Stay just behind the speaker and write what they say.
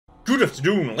Good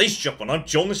afternoon, ladies and gentlemen, I'm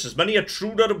John, this is Many a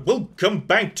Truder, welcome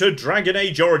back to Dragon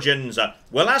Age Origins.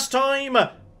 Well, last time,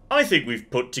 I think we've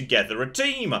put together a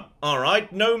team.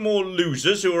 Alright, no more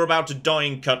losers who are about to die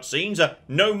in cutscenes,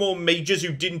 no more mages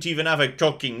who didn't even have a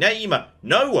cocking name.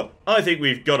 No, I think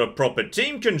we've got a proper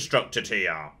team constructed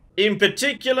here. In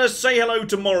particular, say hello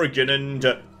to Morrigan and,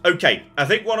 okay, I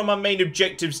think one of my main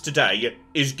objectives today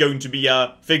is going to be,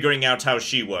 figuring out how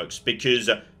she works, because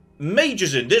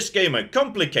mages in this game are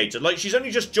complicated, like she's only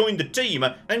just joined the team,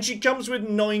 and she comes with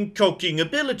 9 cocking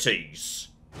abilities.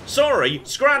 Sorry,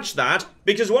 scratch that,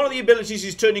 because one of the abilities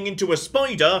is turning into a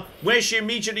spider, where she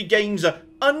immediately gains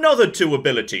another 2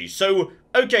 abilities. So,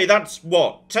 okay, that's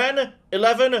what, 10?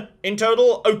 11 in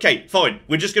total? Okay, fine,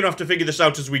 we're just gonna have to figure this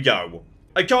out as we go.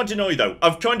 I can't deny though,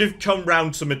 I've kind of come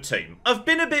round to my team. I've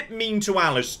been a bit mean to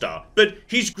Alistair, but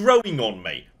he's growing on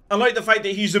me. I like the fact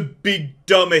that he's a big,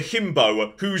 dumb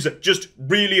himbo who's just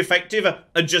really effective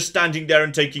at just standing there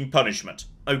and taking punishment.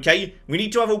 Okay, we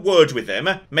need to have a word with him,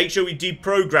 make sure we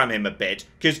deprogram him a bit,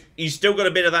 because he's still got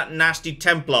a bit of that nasty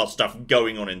Templar stuff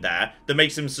going on in there that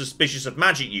makes him suspicious of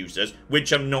magic users,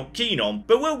 which I'm not keen on,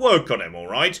 but we'll work on him,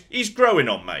 alright? He's growing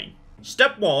on me.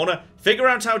 Step 1, figure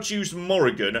out how to use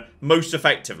Morrigan most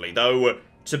effectively, though,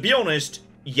 to be honest,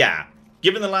 yeah.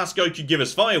 Given the last guy could give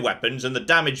us fire weapons and the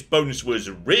damage bonus was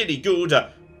really good,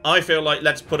 I feel like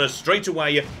let's put her straight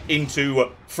away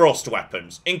into frost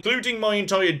weapons, including my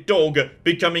entire dog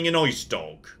becoming an ice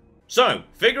dog. So,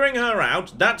 figuring her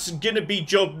out, that's gonna be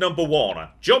job number 1.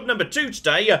 Job number 2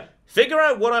 today, figure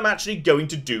out what I'm actually going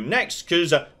to do next,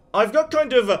 because I've got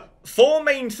kind of 4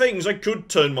 main things I could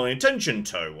turn my attention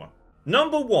to.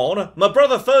 Number 1, my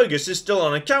brother Fergus is still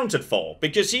unaccounted for,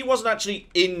 because he wasn't actually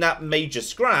in that major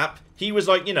scrap. He was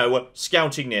like, you know,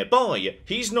 scouting nearby.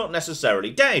 He's not necessarily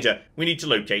dead. We need to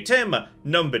locate him.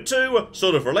 Number 2,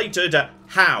 sort of related,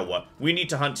 how? We need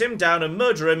to hunt him down and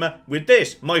murder him with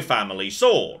this, my family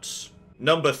swords.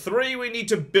 Number 3, we need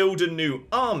to build a new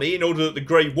army in order that the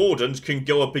Grey Wardens can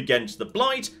go up against the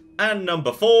Blight. And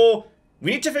number 4, we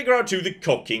need to figure out who the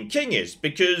cocking king is,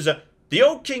 because the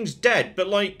old king's dead, but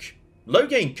like,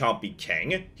 Lothering can't be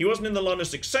king. He wasn't in the line of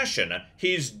succession.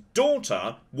 His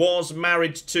daughter was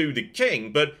married to the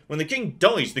king, but when the king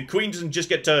dies, the queen doesn't just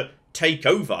get to take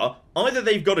over. Either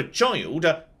they've got a child,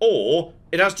 or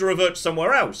it has to revert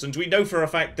somewhere else. And we know for a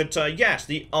fact that, yes,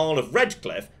 the Earl of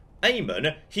Redcliffe,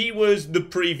 Aemon, he was the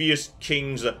previous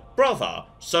king's brother.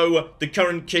 So the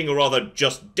current king, or rather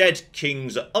just dead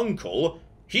king's uncle,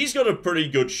 he's got a pretty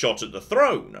good shot at the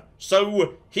throne,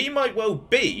 so he might well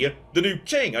be the new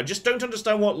king. I just don't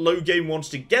understand what Lothering wants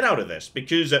to get out of this,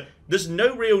 because there's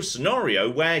no real scenario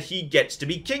where he gets to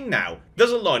be king now.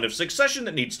 There's a line of succession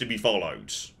that needs to be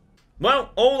followed.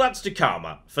 Well, all that's to come.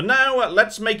 For now,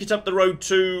 let's make it up the road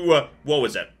to, what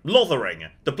was it? Lothering,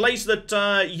 the place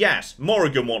that, yes,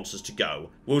 Morrigan wants us to go.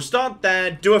 We'll start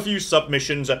there, do a few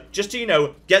submissions, just to, you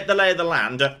know, get the lay of the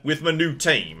land with my new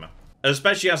team.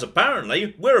 Especially as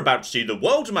apparently, we're about to see the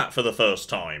world map for the first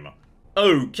time.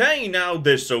 Okay, now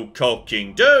this'll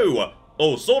cocking do.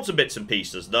 All sorts of bits and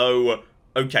pieces, though.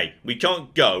 Okay, we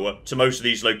can't go to most of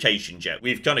these locations yet.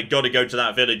 We've kind of got to go to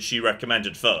that village she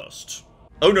recommended first.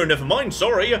 Oh no, never mind,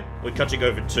 sorry. We're cutting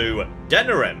over to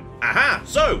Denerim. Aha,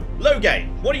 so,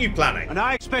 Lothering, what are you planning? And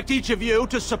I expect each of you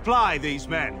to supply these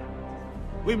men.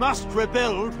 We must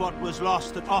rebuild what was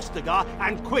lost at Ostagar,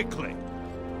 and quickly.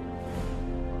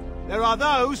 There are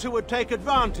those who would take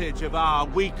advantage of our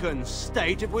weakened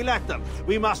state if we let them.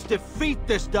 We must defeat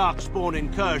this Darkspawn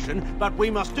incursion, but we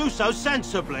must do so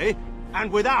sensibly and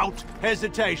without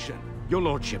hesitation. Your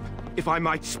lordship, if I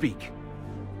might speak.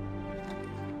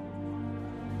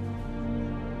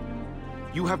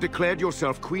 You have declared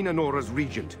yourself Queen Honora's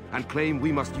regent, and claim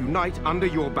we must unite under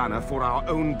your banner for our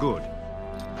own good.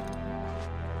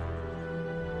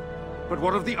 But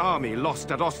what of the army lost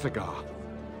at Ostagar?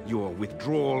 Your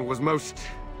withdrawal was most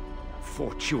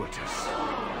fortuitous.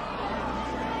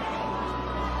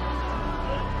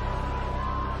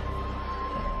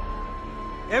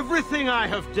 Everything I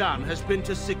have done has been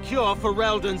to secure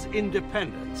Ferelden's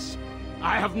independence.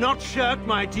 I have not shirked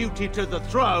my duty to the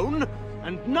throne,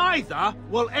 and neither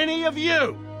will any of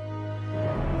you!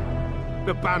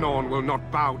 The Banon will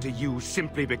not bow to you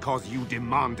simply because you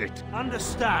demand it.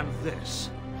 Understand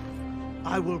this.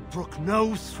 I will brook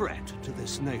no threat to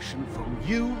this nation from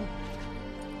you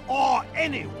or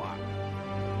anyone.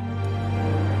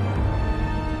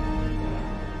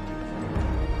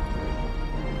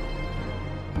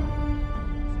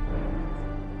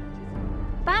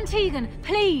 Bantegan,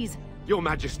 please! Your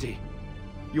Majesty,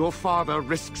 your father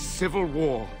risks civil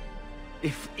war.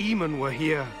 If Aemon were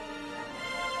here...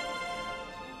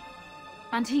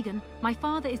 Antigon, my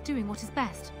father is doing what is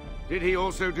best. Did he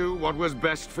also do what was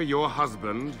best for your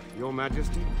husband, Your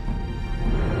Majesty?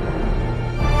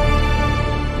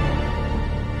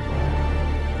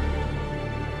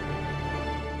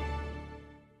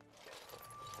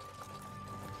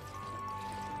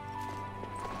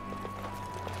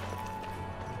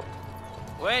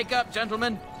 Wake up,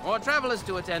 gentlemen. More travelers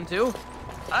to attend to.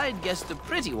 I'd guess the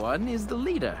pretty one is the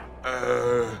leader.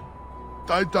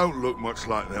 They don't look much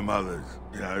like them others,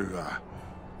 you know.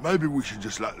 Maybe we should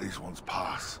just let these ones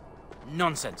pass.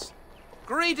 Nonsense.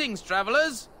 Greetings,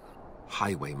 travelers.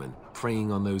 Highwaymen,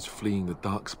 preying on those fleeing the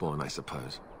Darkspawn, I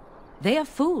suppose. They are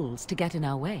fools to get in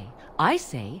our way. I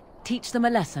say, teach them a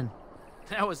lesson.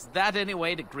 Now, is that any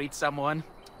way to greet someone?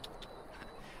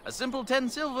 A simple 10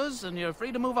 silvers and you're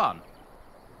free to move on.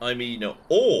 I mean,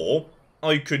 or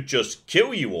I could just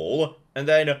kill you all, and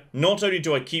then not only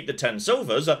do I keep the 10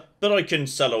 silvers, but I can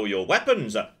sell all your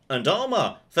weapons and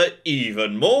armor for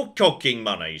even more cocking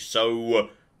money. So,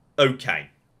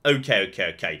 okay.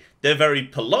 They're very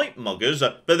polite muggers,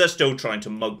 but they're still trying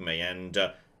to mug me, and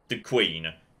the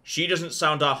Queen, she doesn't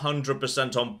sound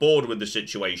 100% on board with the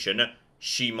situation.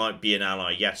 She might be an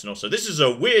ally, yes, and also this is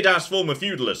a weird-ass form of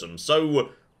feudalism,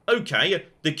 so, okay,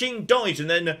 the king dies, and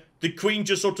then the Queen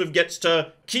just sort of gets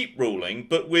to keep ruling,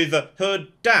 but with her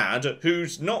dad,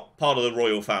 who's not part of the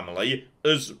royal family,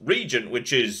 as regent,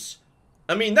 which is...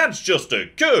 I mean, that's just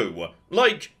a coup.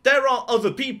 Like, there are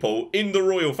other people in the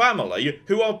royal family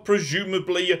who are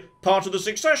presumably part of the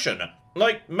succession.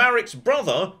 Like, Maric's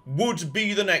brother would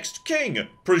be the next king,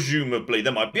 presumably.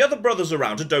 There might be other brothers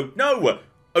around, I don't know.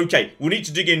 Okay, we'll need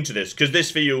to dig into this, because this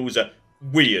feels...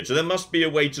 weird. So there must be a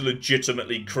way to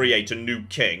legitimately create a new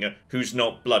king who's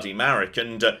not bloody Maric,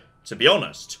 and to be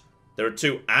honest, there are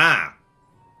two...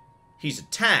 he's a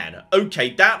 10.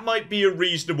 Okay, that might be a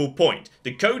reasonable point.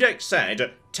 The Codex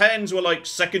said 10s were like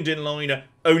second in line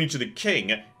only to the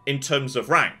king in terms of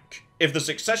rank. If the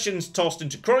succession's tossed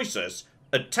into crisis,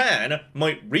 a 10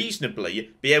 might reasonably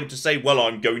be able to say, well,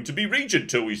 I'm going to be regent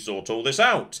till we sort all this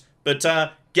out. But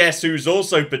guess who's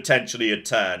also potentially a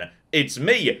 10? It's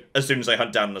me, as soon as I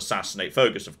hunt down and assassinate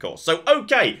Fergus, of course. So,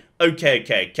 okay.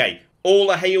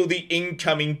 All hail the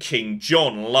incoming King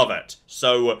John, love it.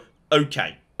 So,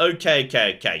 okay.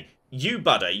 You,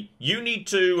 buddy, you need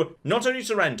to not only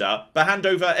surrender, but hand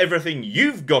over everything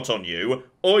you've got on you,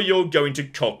 or you're going to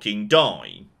cocking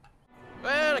die.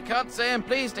 Well, I can't say I'm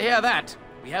pleased to hear that.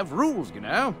 We have rules, you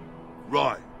know.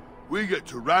 Right. We get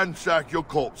to ransack your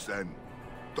corpse then.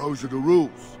 Those are the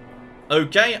rules.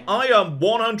 Okay, I am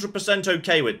 100%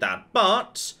 okay with that,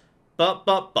 but...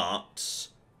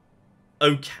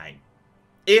 Okay.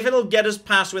 If it'll get us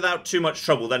past without too much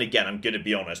trouble, then again, I'm gonna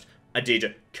be honest, I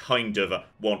did kind of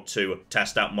want to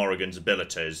test out Morrigan's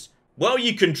abilities. Well,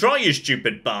 you can try, you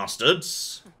stupid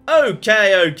bastards.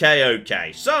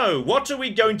 Okay. So, what are we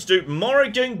going to do?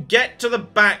 Morrigan, get to the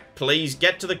back, please.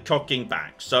 Get to the cocking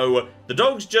back. So, the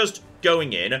dog's just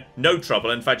going in. No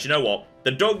trouble. In fact, you know what?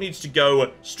 The dog needs to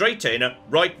go straight in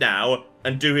right now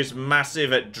and do his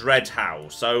massive dread howl.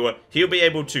 So, he'll be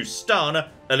able to stun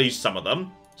at least some of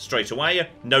them straight away.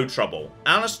 No trouble.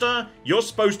 Alistair, you're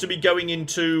supposed to be going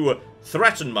into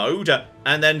threaten mode.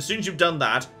 And then, as soon as you've done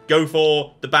that, go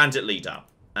for the bandit leader.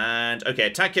 And, okay,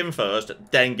 attack him first,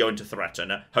 then go into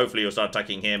threaten. Hopefully you'll start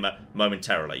attacking him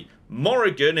momentarily.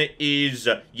 Morrigan is,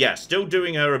 still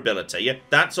doing her ability.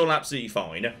 That's all absolutely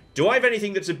fine. Do I have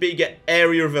anything that's a big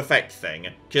area of effect thing?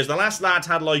 Because the last lad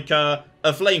had, like, a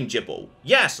flame gibble.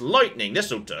 Yes, lightning,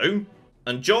 this'll do.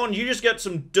 And John, you just get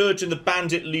some dirt in the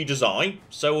bandit leader's eye.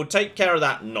 So we'll take care of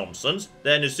that nonsense.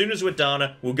 Then as soon as we're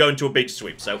done, we'll go into a big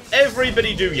sweep. So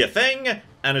everybody do your thing.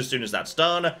 And as soon as that's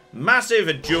done,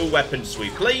 massive dual weapon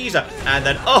sweep, please. And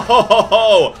then,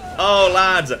 oh,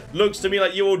 lads, looks to me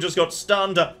like you all just got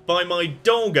stunned by my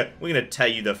dog. We're going to tear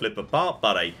you the flip apart,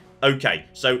 buddy. Okay,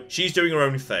 so she's doing her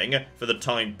own thing for the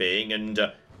time being. And,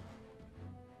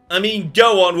 I mean,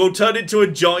 go on, we'll turn into a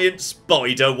giant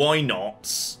spider, why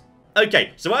not?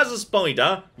 Okay, so as a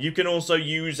spider, you can also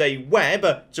use a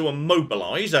web to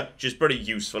immobilize, which is pretty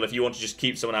useful if you want to just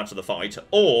keep someone out of the fight,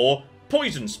 or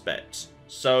poison spit.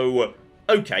 So,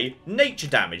 okay, nature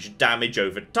damage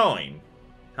over time.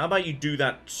 How about you do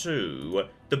that to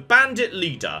the bandit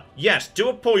leader? Yes, do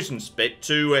a poison spit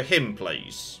to him,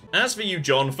 please. As for you,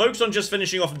 John, focus on just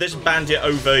finishing off this bandit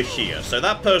over here. So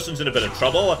that person's in a bit of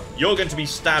trouble. You're going to be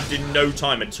stabbed in no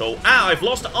time at all. I've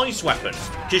lost ice weapons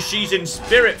because she's in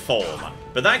spirit form.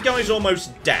 But that guy's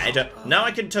almost dead. Now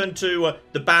I can turn to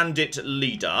the bandit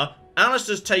leader.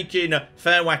 Alistair's taking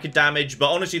fair whack of damage,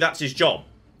 but honestly, that's his job.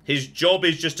 His job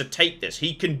is just to take this.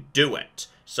 He can do it.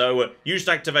 So, you just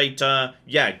activate,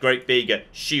 yeah, great big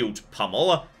shield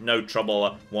pummel. No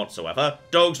trouble whatsoever.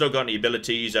 Dog's not got any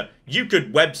abilities. You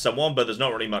could web someone, but there's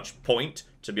not really much point,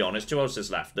 to be honest. Who else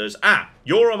is left? There's,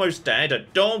 you're almost dead.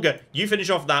 Dog, you finish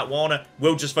off that one.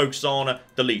 We'll just focus on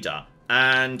the leader.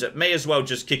 And may as well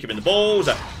just kick him in the balls.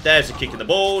 There's a kick in the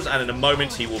balls, and in a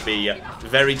moment he will be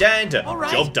very dead. All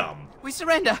right. Job done. We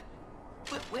surrender.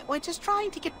 We're just trying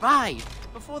to get by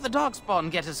before the dog spawn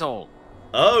get us all.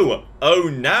 Oh,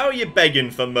 now you're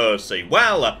begging for mercy.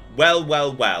 Well.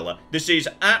 This is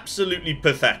absolutely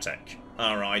pathetic.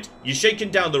 Alright, you're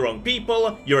shaking down the wrong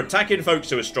people, you're attacking folks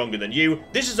who are stronger than you.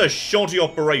 This is a shoddy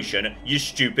operation, you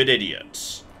stupid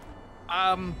idiots.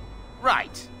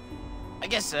 Right. I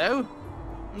guess so.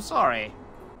 I'm sorry.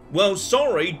 Well,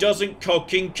 sorry doesn't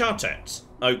cocking cut it.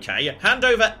 Okay, hand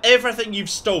over everything you've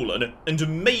stolen,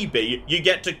 and maybe you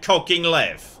get to cocking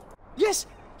Lev. Yes,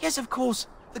 of course.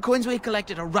 The coins we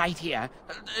collected are right here.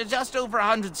 Just over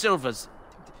 100 silvers.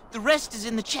 The rest is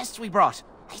in the chests we brought.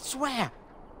 I swear.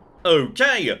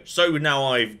 Okay, so now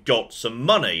I've got some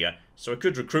money. So I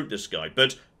could recruit this guy,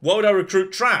 but why would I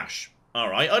recruit trash?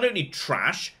 Alright, I don't need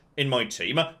trash in my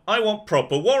team. I want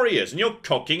proper warriors, and you're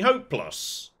cocking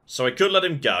hopeless. So I could let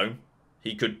him go.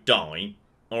 He could die.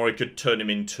 Or I could turn him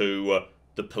into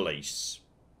the police.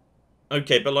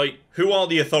 Okay, but like, who are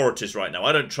the authorities right now?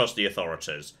 I don't trust the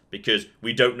authorities, because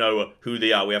we don't know who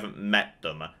they are, we haven't met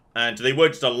them. And they were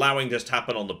just allowing this to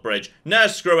happen on the bridge. Nah,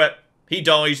 screw it. He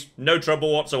dies, no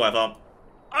trouble whatsoever.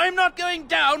 I'm not going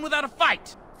down without a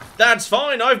fight. That's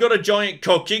fine, I've got a giant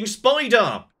cocking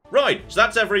spider. Right, so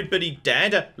that's everybody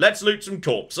dead. Let's loot some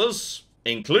corpses,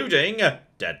 including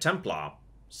Dead Templar.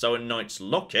 So a knight's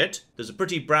locket. There's a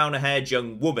pretty brown-haired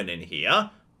young woman in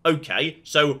here. Okay,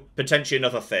 so potentially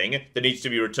another thing that needs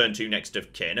to be returned to next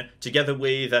of kin, together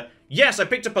with... yes, I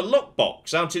picked up a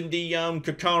lockbox out in the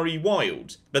Kakari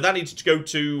Wilds, but that needs to go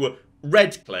to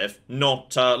Redcliffe,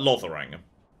 not Lothering.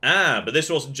 But this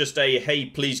wasn't just a, hey,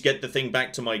 please get the thing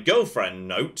back to my girlfriend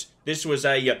note. This was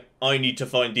a, I need to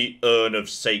find the Urn of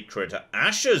Sacred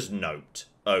Ashes note.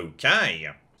 Okay.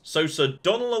 So Sir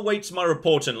Donald awaits my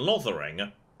report in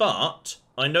Lothering, but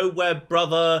I know where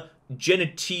Brother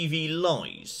Genetivi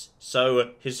lies.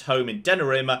 So his home in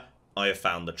Denerim, I have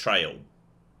found the trail.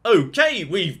 Okay,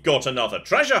 we've got another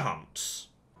treasure hunt.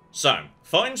 So,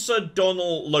 find Sir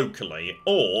Donald locally,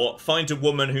 or find a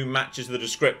woman who matches the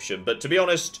description, but to be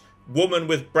honest, woman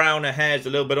with browner hair is a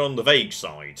little bit on the vague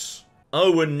side.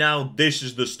 Oh, and now this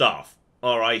is the stuff.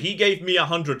 Alright, he gave me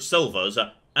 100 silvers,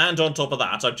 and on top of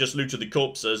that, I've just looted the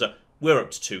corpses. We're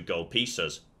up to 2 gold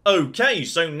pieces. Okay,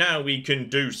 so now we can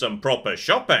do some proper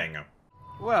shopping.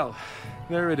 Well,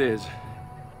 there it is.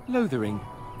 Lothering.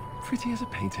 Pretty as a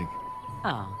painting.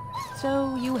 Ah,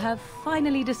 so you have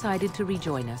finally decided to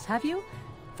rejoin us, have you?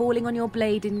 Falling on your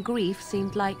blade in grief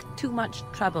seemed like too much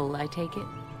trouble, I take it.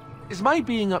 Is my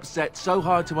being upset so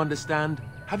hard to understand?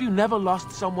 Have you never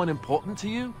lost someone important to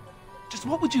you? Just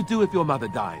what would you do if your mother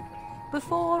died?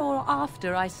 Before or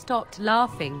after I stopped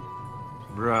laughing.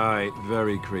 Right,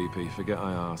 very creepy. Forget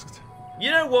I asked.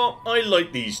 You know what? I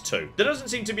like these two. There doesn't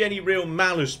seem to be any real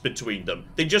malice between them.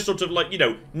 They just sort of like, you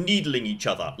know, needling each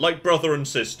other, like brother and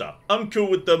sister. I'm cool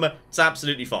with them. It's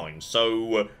absolutely fine.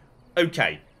 So,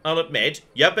 okay. I'll admit,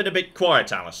 you've been a bit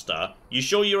quiet, Alistair. You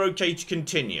sure you're okay to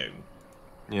continue?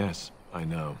 Yes, I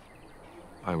know.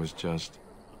 I was just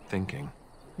thinking.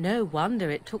 No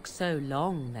wonder it took so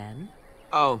long, then.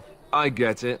 Oh, I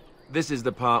get it. This is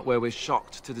the part where we're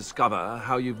shocked to discover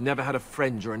how you've never had a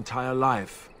friend your entire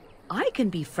life. I can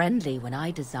be friendly when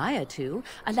I desire to.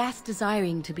 Alas,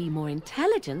 desiring to be more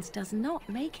intelligent does not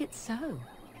make it so.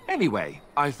 Anyway,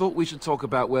 I thought we should talk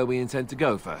about where we intend to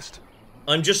go first.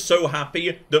 I'm just so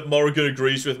happy that Morrigan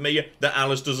agrees with me that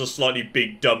Alistair's a slightly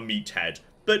big dumb meathead.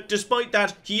 But despite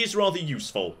that, he is rather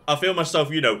useful. I feel myself,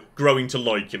 you know, growing to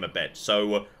like him a bit.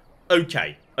 So,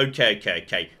 okay.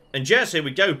 And yes, here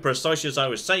we go. Precisely as I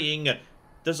was saying,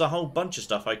 there's a whole bunch of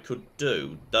stuff I could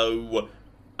do. Though,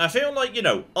 I feel like, you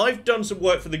know, I've done some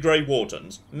work for the Grey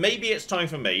Wardens. Maybe it's time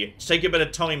for me to take a bit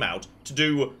of time out to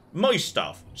do my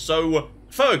stuff. So,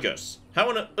 Fergus, how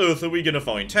on earth are we going to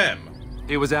find him?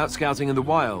 He was out scouting in the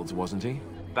wilds, wasn't he?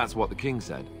 That's what the king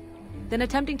said. Then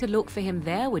attempting to look for him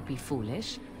there would be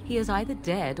foolish. He is either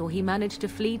dead or he managed to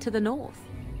flee to the north.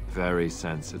 Very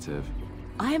sensitive.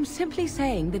 I am simply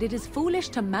saying that it is foolish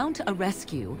to mount a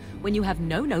rescue when you have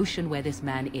no notion where this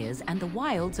man is and the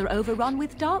wilds are overrun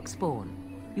with darkspawn.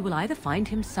 You will either find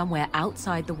him somewhere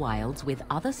outside the wilds with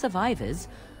other survivors,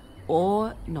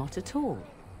 or not at all.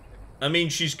 I mean,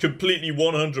 she's completely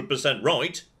 100%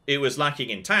 right. It was lacking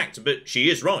in tact, but she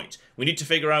is right. We need to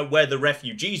figure out where the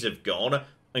refugees have gone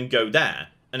and go there.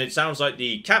 And it sounds like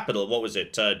the capital, what was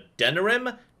it,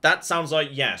 Denerim? That sounds like,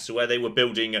 yes, where they were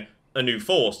building a new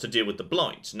force to deal with the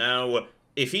Blight. Now,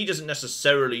 if he doesn't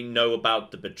necessarily know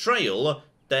about the betrayal,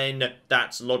 then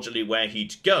that's logically where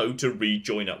he'd go to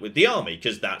rejoin up with the army,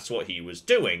 because that's what he was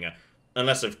doing.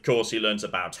 Unless, of course, he learns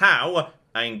about how,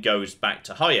 and goes back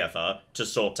to Highever to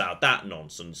sort out that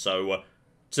nonsense. So,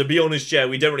 to be honest, yeah,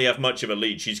 we don't really have much of a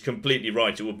lead. She's completely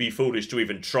right. It would be foolish to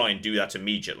even try and do that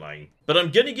immediately. But I'm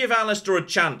going to give Alistair a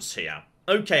chance here.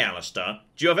 Okay, Alistair,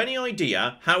 do you have any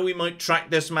idea how we might track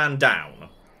this man down?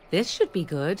 This should be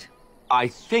good. I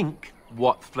think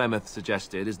what Flemeth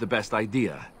suggested is the best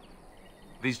idea.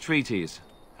 These treaties,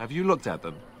 have you looked at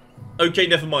them? Okay,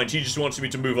 never mind. He just wants me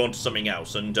to move on to something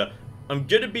else. And I'm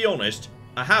going to be honest,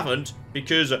 I haven't,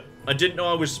 because I didn't know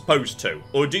I was supposed to.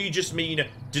 Or do you just mean,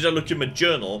 did I look in my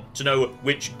journal to know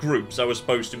which groups I was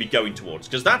supposed to be going towards?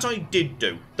 Because that I did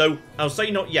do. Though, I'll say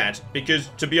not yet, because,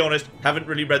 to be honest, haven't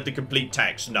really read the complete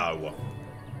text, no.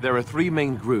 There are 3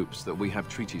 main groups that we have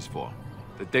treaties for.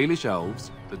 The Dalish Elves,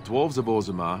 the Dwarves of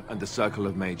Orzammar, and the Circle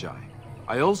of Magi.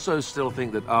 I also still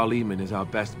think that Arleman is our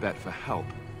best bet for help.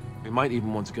 We might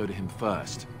even want to go to him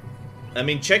first. I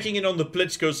mean, checking in on the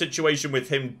political situation with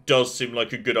him does seem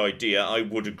like a good idea, I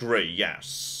would agree,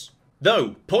 yes.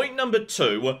 Though, point number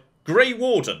 2, Grey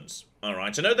Wardens.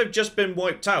 Alright, I know they've just been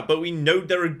wiped out, but we know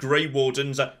there are Grey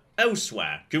Wardens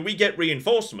elsewhere. Could we get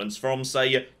reinforcements from,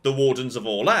 say, the Wardens of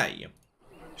Orlais?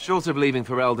 Short of leaving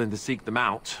Ferelden to seek them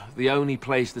out, the only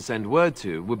place to send word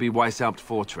to would be Weishaupt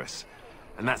Fortress.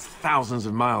 And that's thousands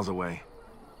of miles away.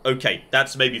 Okay,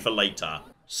 that's maybe for later.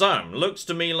 So, looks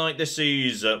to me like this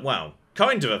is, well,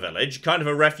 kind of a village, kind of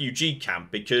a refugee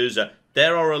camp, because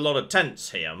there are a lot of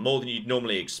tents here, more than you'd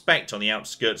normally expect on the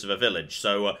outskirts of a village.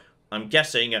 So, I'm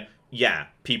guessing, yeah,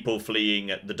 people fleeing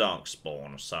the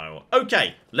Darkspawn. So,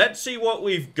 okay, let's see what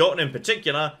we've got in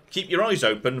particular. Keep your eyes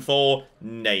open for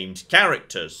named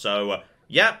characters. So,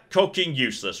 yeah, cooking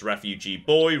useless. Refugee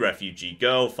boy, refugee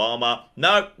girl, farmer.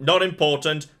 No, not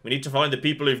important. We need to find the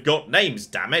people who've got names,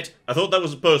 damn it. I thought that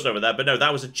was a person over there, but no,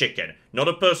 that was a chicken. Not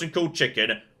a person called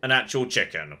Chicken, an actual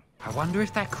chicken. I wonder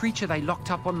if that creature they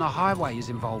locked up on the highway is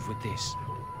involved with this.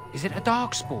 Is it a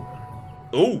Darkspawn?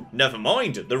 Oh, never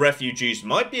mind. The refugees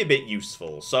might be a bit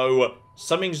useful. So,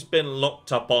 something's been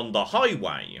locked up on the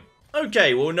highway.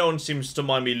 Okay, well, no one seems to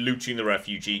mind me looting the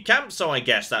refugee camp, so I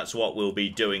guess that's what we'll be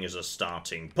doing as a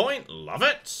starting point. Love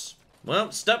it.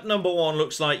 Well, step number 1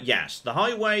 looks like, yes, the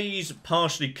highway's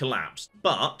partially collapsed,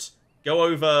 but go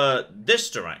over this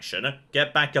direction,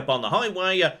 get back up on the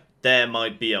highway, there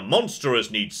might be a monster as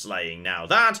needs slaying. Now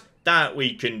that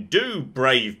we can do,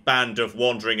 brave band of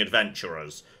wandering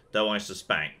adventurers, though I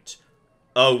suspect.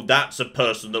 Oh, that's a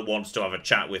person that wants to have a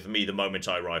chat with me the moment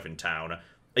I arrive in town.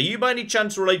 Are you by any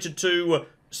chance related to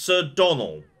Sir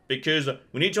Donald? Because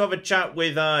we need to have a chat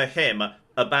with him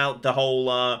about the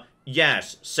whole,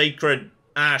 yes, sacred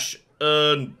ash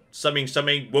urn,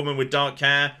 something, woman with dark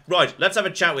hair. Right, let's have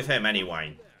a chat with him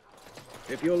anyway.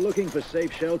 If you're looking for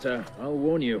safe shelter, I'll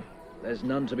warn you, there's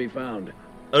none to be found.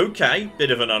 Okay,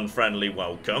 bit of an unfriendly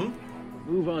welcome.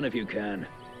 Move on if you can.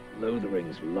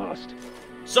 Lothering's lost.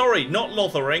 Sorry, not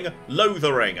Lothering,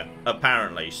 Lothering,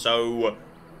 apparently, so...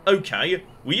 Okay,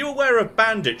 were you aware of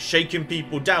bandits shaking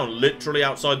people down literally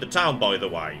outside the town, by the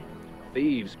way?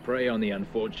 Thieves prey on the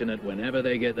unfortunate whenever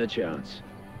they get the chance.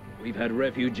 We've had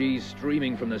refugees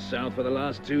streaming from the south for the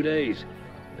last 2 days.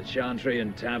 The Chantry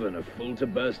and Tavern are full to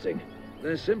bursting.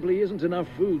 There simply isn't enough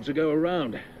food to go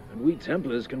around, and we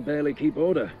Templars can barely keep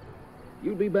order.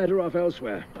 You'd be better off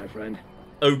elsewhere, my friend.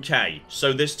 Okay,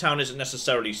 so this town isn't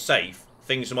necessarily safe.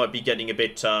 Things might be getting a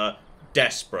bit,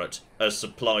 desperate as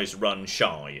supplies run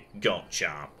shy.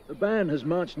 Gotcha. The band has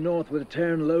marched north with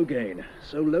Tern Logain,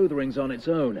 so Lothering's on its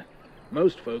own.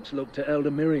 Most folks look to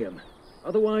Elder Miriam.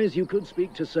 Otherwise, you could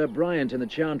speak to Sir Bryant in the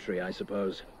Chantry, I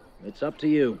suppose. It's up to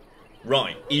you.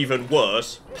 Right, even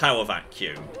worse, power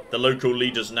vacuum. The local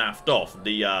leaders naffed off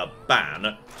the,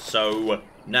 ban, so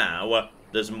now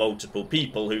there's multiple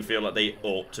people who feel like they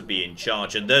ought to be in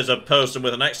charge. And there's a person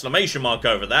with an exclamation mark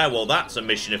over there. Well, that's a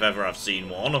mission if ever I've seen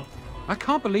one. I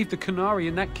can't believe the Canary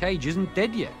in that cage isn't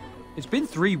dead yet. It's been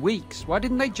 3 weeks. Why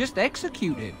didn't they just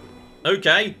execute him?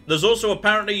 Okay, there's also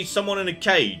apparently someone in a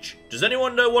cage. Does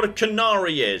anyone know what a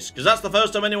canary is? Because that's the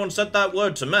first time anyone said that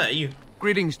word to me.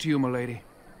 Greetings to you, milady.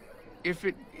 If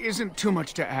it isn't too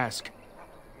much to ask,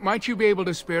 might you be able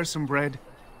to spare some bread?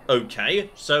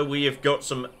 Okay, so we have got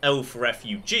some elf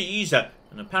refugees,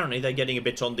 and apparently they're getting a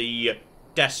bit on the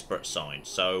desperate side,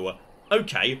 so...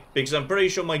 Okay, because I'm pretty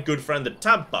sure my good friend the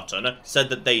Tab Button said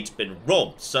that they'd been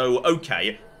robbed, so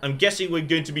okay, I'm guessing we're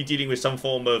going to be dealing with some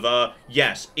form of,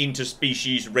 yes,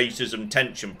 interspecies racism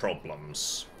tension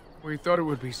problems. We thought it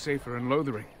would be safer in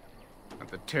Lothering, that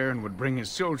the Terran would bring his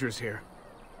soldiers here.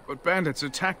 But bandits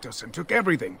attacked us and took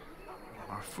everything.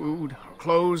 Our food, our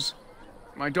clothes,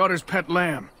 my daughter's pet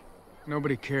lamb.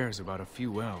 Nobody cares about a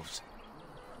few elves.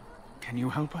 Can you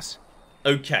help us?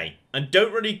 Okay, I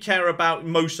don't really care about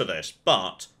most of this,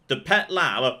 but the pet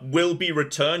lamb will be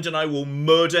returned and I will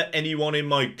murder anyone in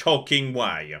my cocking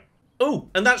way. Oh,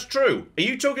 and that's true. Are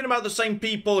you talking about the same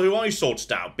people who I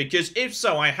sorted out? Because if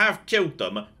so, I have killed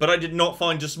them, but I did not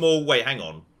find a small... Wait, hang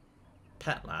on.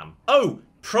 Pet lamb. Oh,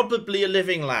 probably a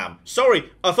living lamb. Sorry,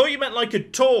 I thought you meant like a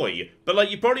toy, but like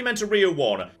you probably meant a real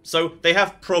one. So they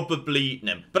have probably eaten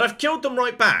him. But I've killed them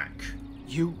right back.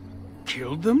 You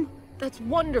killed them? That's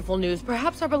wonderful news.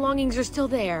 Perhaps our belongings are still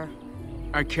there.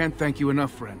 I can't thank you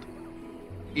enough, friend.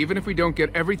 Even if we don't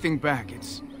get everything back,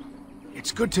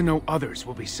 it's good to know others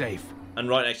will be safe. And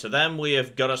right next to them, we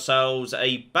have got ourselves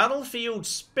a battlefield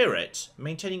spirit,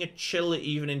 maintaining a chill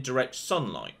even in direct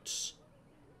sunlight.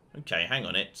 Okay, hang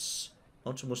on, it's...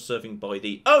 Optimal serving by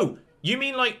the... Oh! You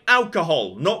mean like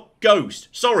alcohol, not ghost.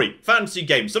 Sorry, fancy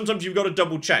game. Sometimes you've got to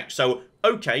double check. So,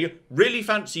 okay, really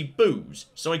fancy booze.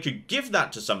 So I could give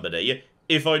that to somebody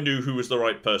if I knew who was the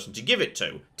right person to give it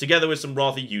to. Together with some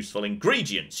rather useful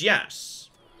ingredients, yes.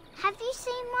 Have you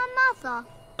seen my mother?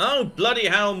 Oh, bloody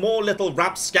hell, more little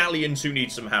rapscallions who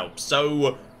need some help.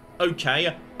 So,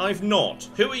 okay, I've not.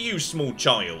 Who are you, small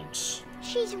child?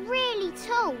 She's really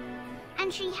tall,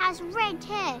 and she has red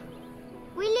hair.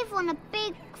 We live on a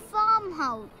big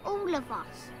farmhold, all of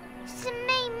us. Some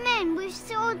mean men with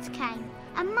swords came,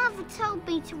 and Mother told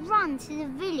me to run to the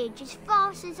village as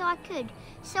fast as I could,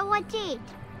 so I did.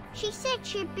 She said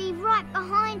she'd be right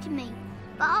behind me,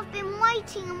 but I've been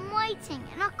waiting and waiting,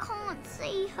 and I can't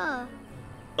see her.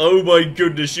 Oh my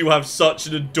goodness, you have such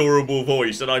an adorable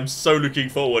voice, and I'm so looking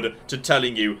forward to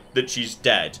telling you that she's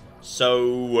dead.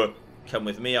 So, come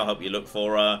with me, I'll help you look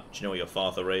for her. Do you know where your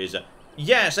father is?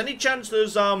 Yes, any chance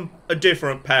there's, a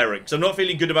different parent? 'Cause I'm not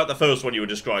feeling good about the first one you were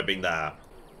describing there.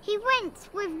 He went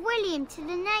with William to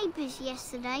the neighbours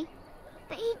yesterday,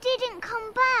 but he didn't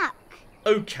come back.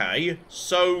 Okay,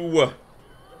 so...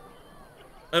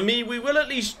 I mean, we will at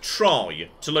least try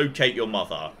to locate your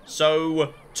mother.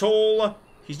 So, tall...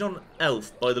 He's not an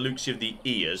elf by the looks of the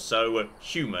ears, so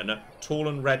human, tall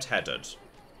and red-headed.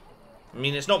 I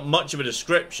mean, it's not much of a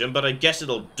description, but I guess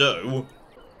it'll do.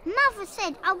 Mother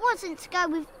said I wasn't to go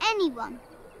with anyone.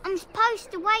 I'm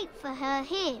supposed to wait for her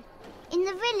here, in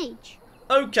the village.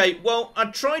 Okay, well, I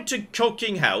tried to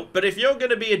cocking help, but if you're going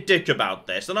to be a dick about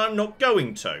this, then I'm not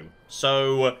going to.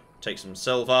 So, take some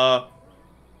silver.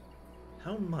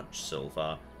 How much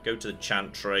silver? Go to the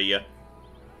chantry.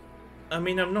 I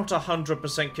mean, I'm not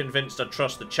 100% convinced I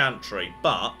trust the chantry,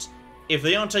 but if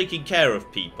they are taking care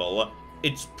of people,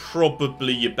 it's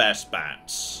probably your best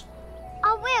bet.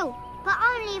 I will, but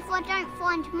only if I don't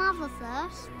find Mother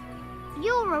first.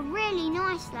 You're a really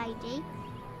nice lady.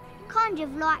 Kind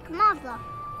of like Mother.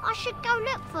 I should go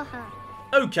look for her.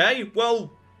 Okay, well,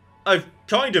 I've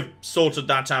kind of sorted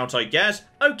that out, I guess.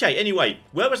 Okay, anyway,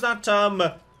 where was that,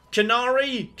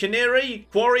 Canary?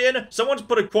 Quarian? Someone's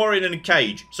put a Quarian in a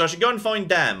cage, so I should go and find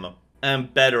them.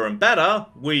 And better,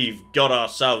 we've got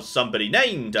ourselves somebody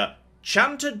named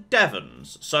Chanter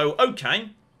Devons. So,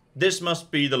 okay, this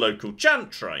must be the local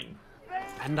chantry.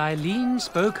 And Eileen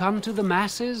spoke unto the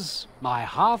masses, my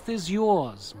hearth is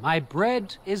yours, my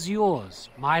bread is yours,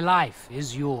 my life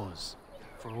is yours.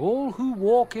 For all who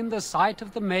walk in the sight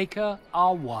of the Maker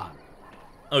are one.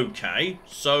 Okay,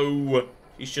 so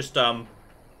he's just,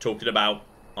 talking about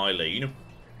Eileen.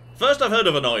 First I've heard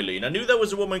of an Eileen. I knew there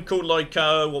was a woman called, like,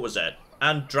 what was it?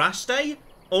 Andraste?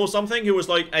 Or something, who was,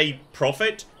 like, a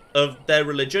prophet of their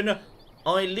religion.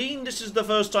 Eileen, this is the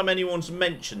first time anyone's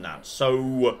mentioned that,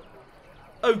 so...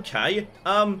 Okay,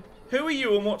 who are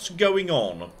you and what's going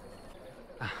on?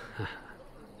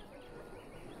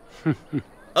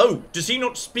 Oh, does he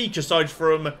not speak aside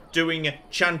from doing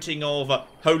chanting of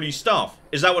holy stuff?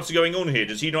 Is that what's going on here?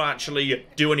 Does he not actually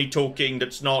do any talking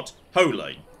that's not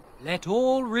holy? Let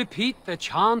all repeat the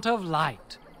chant of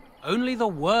light. Only the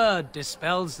word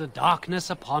dispels the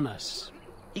darkness upon us.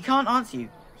 He can't answer you.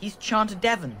 He's Chanter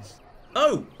Devons.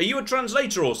 Oh, are you a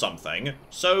translator or something?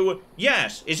 So,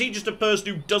 yes, is he just a person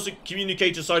who doesn't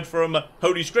communicate aside from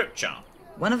Holy Scripture?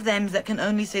 One of them that can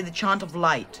only say the chant of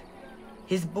light.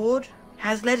 His board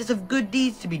has letters of good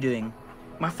deeds to be doing.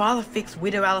 My father fixed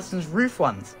Widow Allison's roof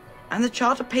once, and the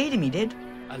charter paid him, he did.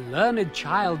 A learned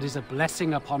child is a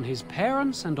blessing upon his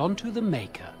parents and onto the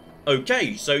Maker.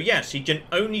 Okay, so yes, he can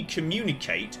only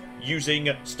communicate using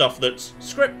stuff that's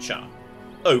Scripture.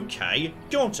 Okay,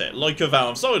 got it. Like a vow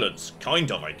of silence.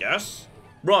 Kind of, I guess.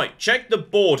 Right, check the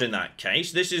board in that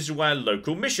case. This is where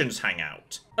local missions hang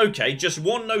out. Okay, just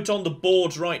one note on the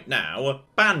board right now.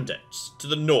 Bandits to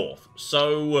the north.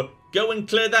 So, go and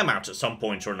clear them out at some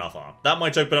point or another. That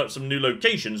might open up some new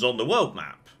locations on the world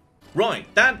map.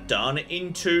 Right, that done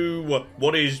into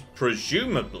what is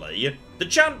presumably the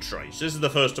Chantry. So this is the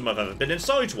first time I've ever been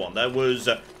inside one. There was,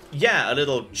 yeah, a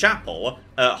little chapel,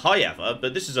 however,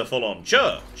 but this is a full-on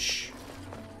church.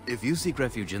 If you seek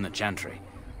refuge in the Chantry,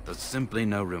 there's simply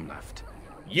no room left.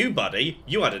 You, buddy,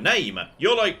 you had a name.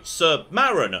 You're like Sir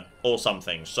Marin or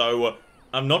something, so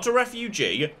I'm not a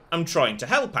refugee. I'm trying to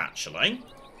help, actually.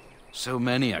 So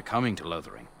many are coming to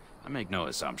Lothering. I make no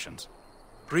assumptions.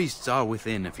 Priests are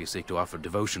within if you seek to offer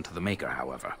devotion to the Maker,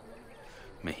 however.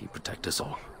 May he protect us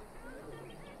all.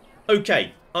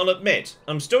 Okay, I'll admit,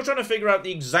 I'm still trying to figure out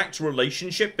the exact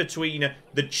relationship between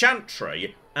the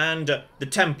Chantry and the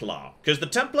Templar. Because the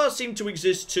Templar seem to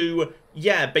exist to,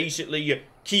 yeah, basically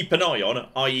keep an eye on,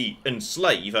 i.e.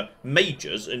 enslave,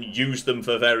 mages and use them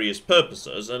for various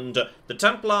purposes. And the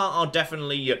Templar are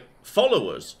definitely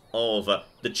followers of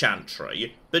the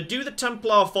Chantry. But do the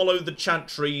Templar follow the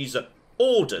Chantry's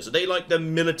orders? Are they like the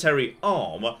military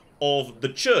arm of the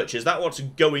church? Is that what's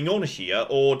going on here,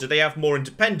 or do they have more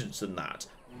independence than that?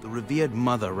 The revered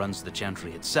mother runs the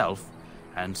Chantry itself,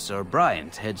 and Sir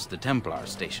Bryant heads the Templars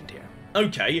stationed here.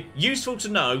 Okay, useful to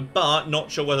know, but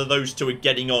not sure whether those two are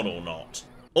getting on or not.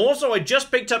 Also, I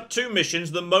just picked up 2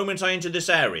 missions the moment I entered this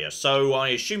area, so I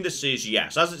assume this is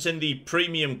yes. As it's in the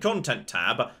premium content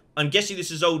tab, I'm guessing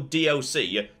this is old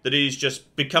DLC that is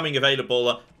just becoming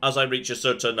available as I reach a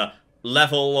certain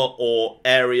level or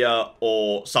area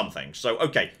or something. So,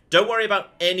 okay, don't worry about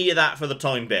any of that for the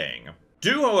time being.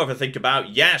 Do, however, think about,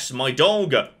 yes, my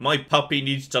dog, my puppy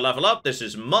needs to level up. This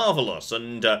is marvellous,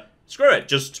 and screw it,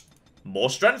 just more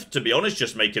strength, to be honest.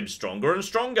 Just make him stronger and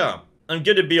stronger. I'm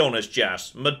gonna be honest,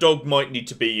 Jess, my dog might need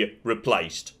to be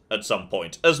replaced at some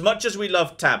point. As much as we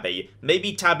love Tabby,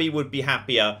 maybe Tabby would be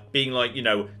happier being like, you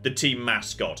know, the team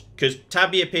mascot. Because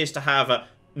Tabby appears to have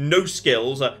no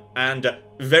skills and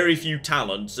very few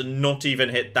talents and not even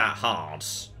hit that hard.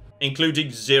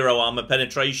 Including 0 armor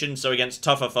penetration, so against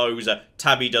tougher foes,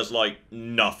 Tabby does, like,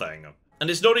 nothing. And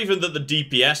it's not even that the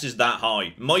DPS is that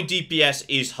high. My DPS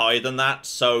is higher than that,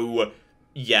 so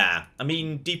yeah. I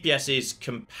mean, DPS is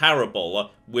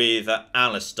comparable with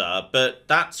Alistair, but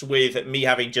that's with me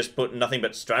having just put nothing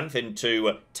but strength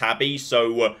into Tabby,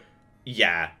 so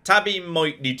yeah. Tabby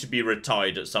might need to be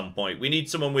retired at some point. We need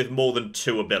someone with more than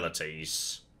 2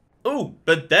 abilities. Ooh,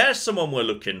 but there's someone we're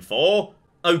looking for.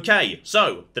 Okay,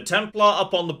 so, the Templar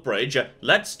up on the bridge.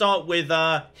 Let's start with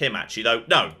him, actually, though.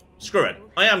 No, screw it.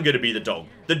 I am going to be the dog.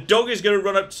 The dog is going to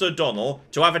run up to Sir Donald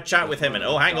to have a chat with him. And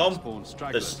oh, hang on.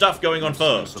 There's stuff going on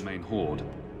first. The main horde.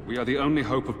 We are the only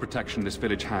hope of protection this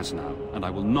village has now, and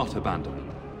I will not abandon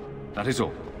them. That is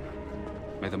all.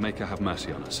 May the Maker have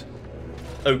mercy on us.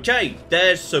 Okay,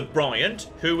 there's Sir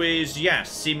Bryant, who is,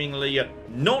 yes, seemingly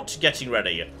not getting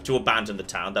ready to abandon the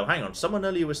town. Though, hang on, someone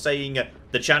earlier was saying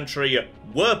the Chantry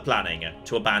were planning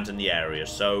to abandon the area,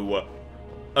 so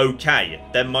okay,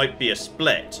 there might be a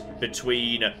split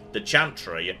between the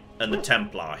Chantry and the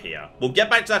Templar here. We'll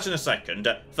get back to that in a second.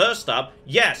 First up,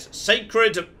 yes,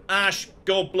 Sacred Ash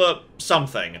Gobbler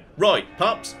something. Right,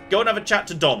 pups, go and have a chat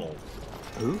to Donald.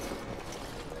 Who?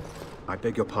 I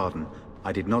beg your pardon.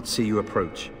 I did not see you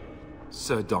approach.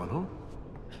 Sir Donald?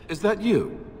 Is that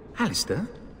you? Alistair?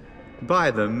 By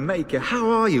the Maker, how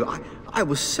are you? I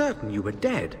was certain you were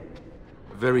dead.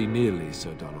 Very nearly,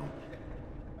 Sir Donald.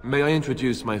 May I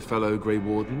introduce my fellow Grey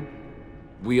Warden?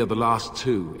 We are the last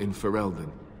 2 in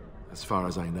Ferelden, as far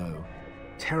as I know.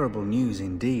 Terrible news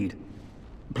indeed.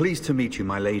 Pleased to meet you,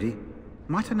 my lady.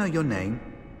 Might I know your name?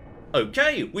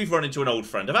 Okay, we've run into an old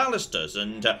friend of Alistair's,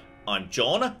 and I'm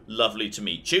John. Lovely to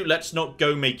meet you. Let's not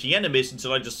go making enemies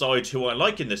until I decide who I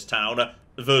like in this town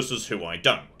versus who I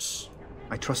don't.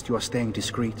 I trust you are staying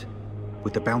discreet,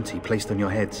 with the bounty placed on your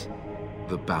heads.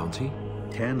 The bounty?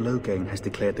 Cairn Loghain has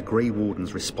declared the Grey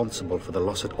Wardens responsible for the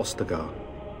loss at Ostagar.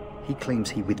 He claims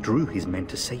he withdrew his men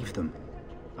to save them.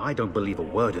 I don't believe a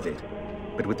word of it,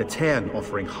 but with the Cairn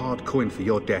offering hard coin for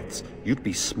your deaths, you'd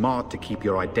be smart to keep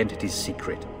your identities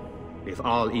secret. If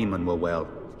Arl Eamon were well,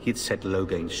 he'd set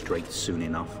Loghain straight soon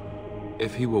enough.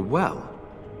 If he were well?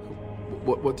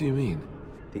 What do you mean?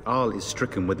 The Arl is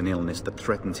stricken with an illness that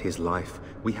threatens his life.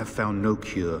 We have found no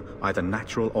cure, either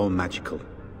natural or magical.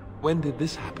 When did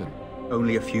this happen?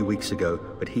 Only a few weeks ago,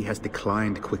 but he has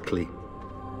declined quickly.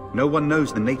 No one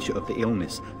knows the nature of the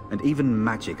illness, and even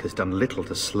magic has done little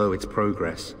to slow its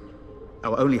progress.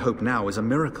 Our only hope now is a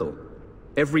miracle.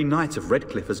 Every knight of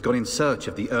Redcliffe has gone in search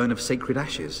of the Urn of Sacred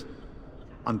Ashes.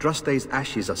 Andraste's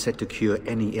ashes are said to cure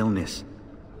any illness,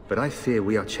 but I fear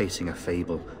we are chasing a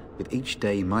fable. With each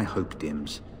day, my hope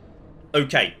dims.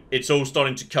 Okay, it's all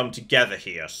starting to come together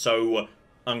here, so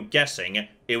I'm guessing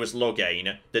it was Lothering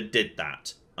that did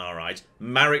that. Alright,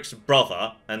 Maric's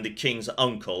brother and the king's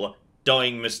uncle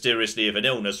dying mysteriously of an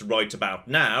illness right about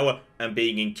now, and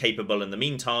being incapable in the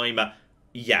meantime.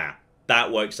 Yeah,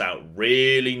 that works out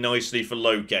really nicely for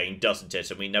Lothering, doesn't it?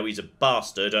 And we know he's a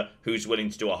bastard who's willing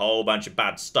to do a whole bunch of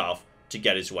bad stuff to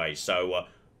get his way, so,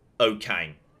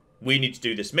 okay. We need to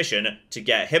do this mission to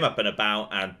get him up and about,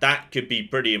 and that could be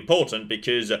pretty important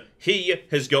because he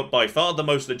has got by far the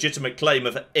most legitimate claim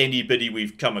of anybody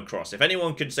we've come across. If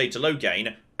anyone could say to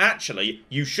Lothering, actually,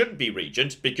 you shouldn't be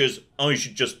regent because I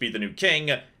should just be the new king,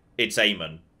 it's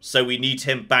Aemon. So we need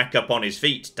him back up on his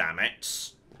feet, damn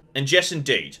it. And yes,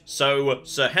 indeed. So,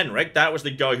 Sir Henrik, that was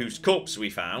the guy whose corpse we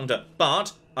found,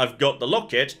 but I've got the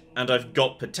locket, and I've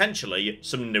got potentially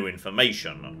some new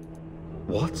information.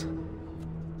 What?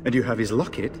 And you have his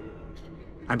locket?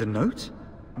 And a note?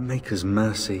 Maker's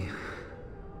mercy.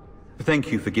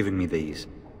 Thank you for giving me these.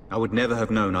 I would never have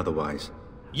known otherwise.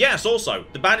 Yes, also,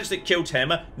 the bandits that killed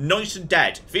him, nice and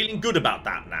dead. Feeling good about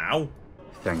that now.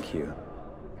 Thank you.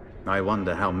 I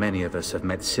wonder how many of us have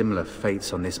met similar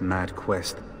fates on this mad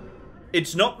quest.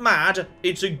 It's not mad,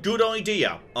 it's a good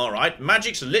idea. Alright,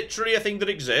 magic's literally a thing that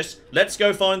exists. Let's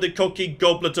go find the cocky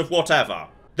goblet of whatever.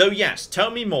 Though yes,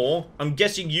 tell me more. I'm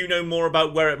guessing you know more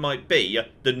about where it might be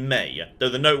than me, though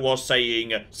the note was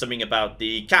saying something about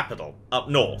the capital, up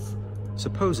north.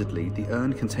 Supposedly, the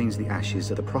urn contains the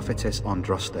ashes of the prophetess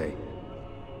Andraste.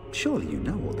 Surely you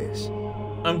know all this.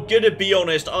 I'm gonna be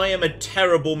honest, I am a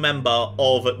terrible member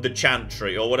of the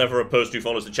Chantry, or whatever a person who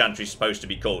follows the Chantry is supposed to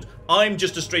be called. I'm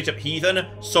just a straight-up heathen.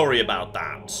 Sorry about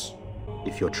that.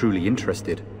 If you're truly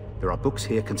interested, there are books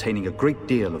here containing a great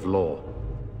deal of lore.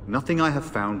 Nothing I have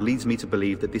found leads me to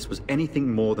believe that this was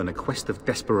anything more than a quest of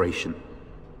desperation.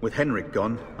 With Henrik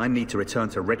gone, I need to return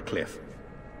to Redcliffe.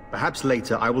 Perhaps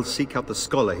later I will seek out the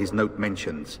scholar his note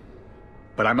mentions.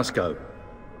 But I must go.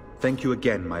 Thank you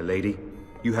again, my lady.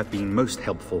 You have been most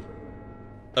helpful.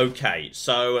 Okay,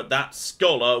 so that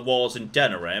scholar was in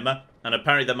Denerim, and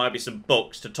apparently there might be some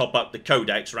books to top up the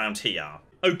codex around here.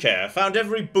 Okay, I found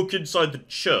every book inside the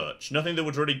church. Nothing that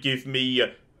would really give me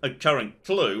a current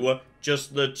clue.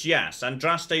 Just that, yes,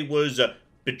 Andraste was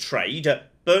betrayed,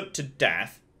 burnt to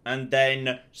death, and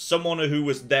then someone who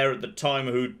was there at the time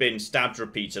who'd been stabbed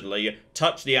repeatedly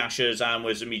touched the ashes and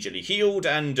was immediately healed,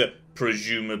 and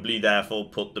presumably therefore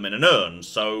put them in an urn.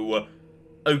 So,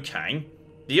 okay.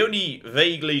 The only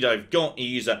vague lead I've got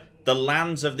is the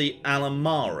lands of the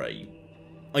Alamari.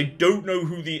 I don't know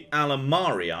who the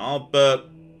Alamari are,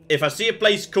 but if I see a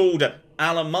place called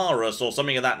Alamaris or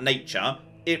something of that nature,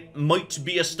 it might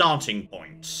be a starting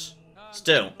point.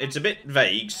 Still, it's a bit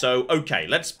vague, so okay,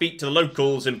 let's speak to the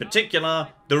locals, in particular,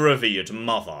 the revered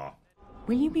mother.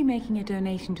 Will you be making a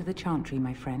donation to the Chantry,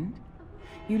 my friend?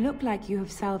 You look like you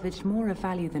have salvaged more of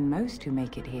value than most who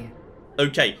make it here.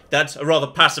 Okay, that's a rather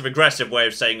passive-aggressive way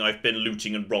of saying I've been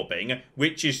looting and robbing,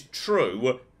 which is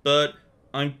true, but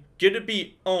I'm gonna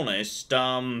be honest,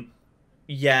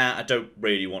 yeah, I don't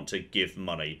really want to give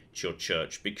money to your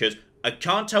church, because I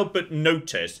can't help but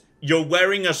notice you're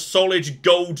wearing a solid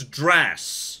gold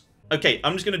dress. Okay,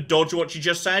 I'm just going to dodge what she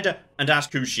just said and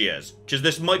ask who she is, because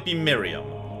this might be Miriam.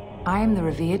 I am the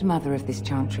revered mother of this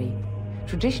Chantry.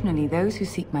 Traditionally, those who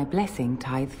seek my blessing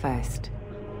tithe first.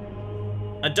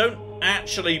 I don't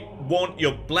actually want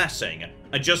your blessing.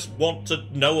 I just want to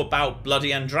know about bloody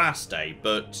Andraste,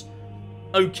 but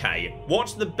okay,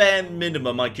 what's the bare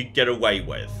minimum I could get away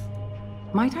with?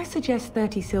 Might I suggest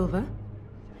 30 silver?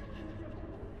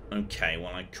 Okay,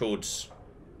 well I could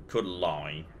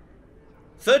lie.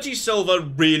 30 silver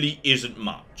really isn't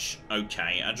much.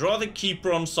 Okay, I'd rather keep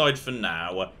her on side for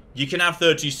now. You can have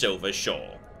 30 silver,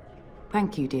 sure.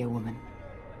 Thank you, dear woman.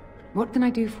 What can I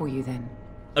do for you then?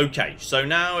 Okay, so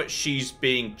now she's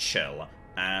being chill,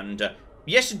 and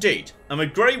yes indeed, I'm a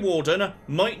Grey Warden,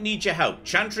 might need your help.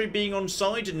 Chantry being on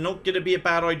side, not gonna be a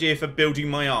bad idea for building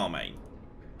my army.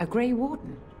 A Grey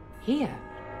Warden? Here?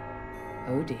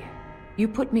 Oh dear. You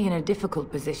put me in a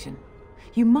difficult position.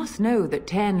 You must know that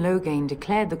Tairn Lothering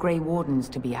declared the Grey Wardens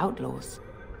to be outlaws.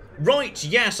 Right,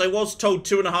 yes, I was told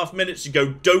 2.5 minutes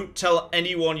ago, don't tell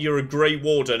anyone you're a Grey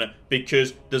Warden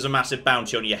because there's a massive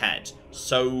bounty on your head.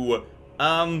 So,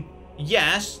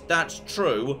 yes, that's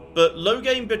true, but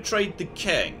Lothering betrayed the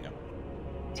king.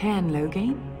 Tairn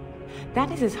Lothering?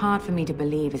 That is as hard for me to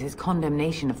believe as his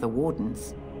condemnation of the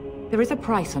Wardens. There is a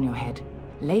price on your head.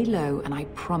 Lay low, and I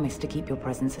promise to keep your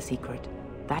presence a secret.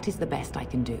 That is the best I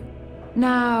can do.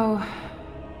 Now,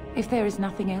 if there is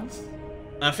nothing else...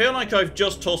 I feel like I've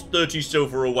just tossed 30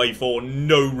 silver away for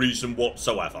no reason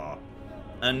whatsoever.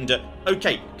 And,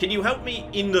 okay, can you help me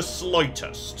in the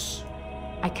slightest?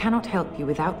 I cannot help you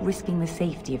without risking the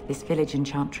safety of this village and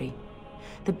chantry.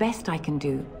 The best I can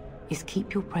do is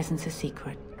keep your presence a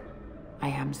secret. I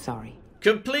am sorry.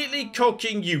 Completely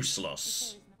cocking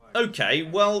useless. Okay,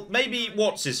 well, maybe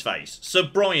what's-his-face? Sir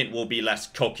Bryant will be less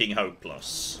cocking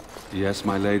hopeless. Yes,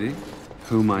 my lady?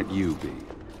 Who might you be?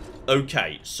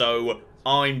 Okay, so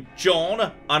I'm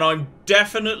John, and I'm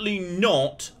definitely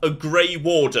not a Grey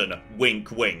Warden.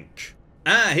 Wink, wink.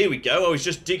 Ah, here we go. I was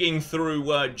just digging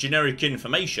through generic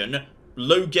information.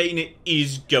 Lothering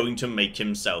is going to make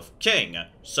himself king.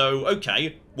 So,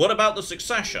 okay, what about the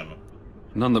succession?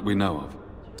 None that we know of.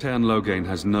 Teyrn Lothering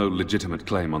has no legitimate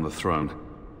claim on the throne.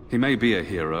 He may be a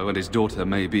hero, and his daughter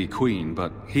may be queen,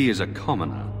 but he is a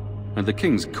commoner. And the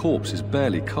king's corpse is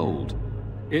barely cold.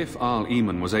 If Arl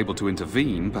Eamon was able to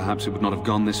intervene, perhaps it would not have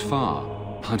gone this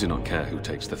far. I do not care who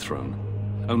takes the throne.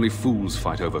 Only fools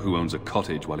fight over who owns a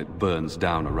cottage while it burns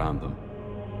down around them.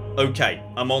 Okay,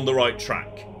 I'm on the right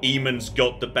track. Eamon's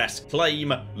got the best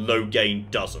claim, Lothering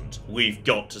doesn't. We've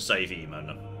got to save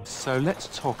Eamon. So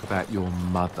let's talk about your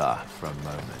mother for a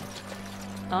moment.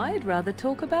 I'd rather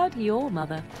talk about your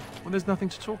mother. Well, there's nothing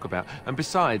to talk about. And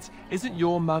besides, isn't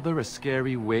your mother a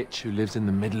scary witch who lives in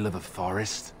the middle of a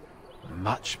forest?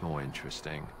 Much more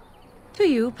interesting. To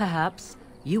you, perhaps.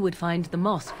 You would find the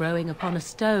moss growing upon a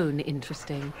stone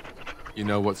interesting. You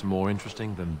know what's more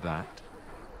interesting than that?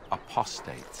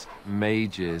 Apostates,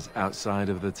 mages outside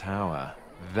of the tower.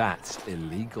 That's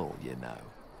illegal, you know.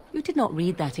 You did not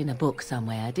read that in a book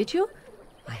somewhere, did you?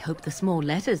 I hope the small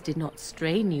letters did not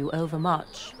strain you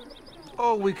overmuch.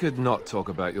 Oh, we could not talk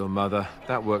about your mother.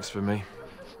 That works for me.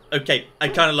 Okay, I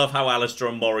kind of love how Alistair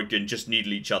and Morrigan just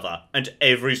needle each other, and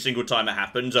every single time it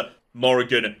happens,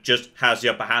 Morrigan just has the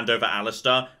upper hand over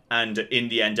Alistair, and in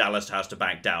the end, Alistair has to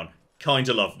back down. Kind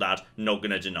of love that, not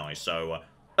gonna deny, so...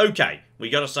 okay, we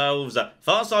got ourselves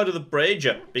far side of the bridge,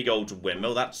 big old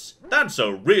windmill. That's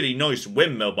a really nice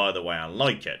windmill, by the way, I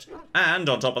like it. And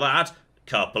on top of that,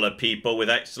 couple of people with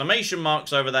exclamation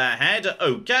marks over their head.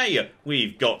 Okay,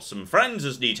 we've got some friends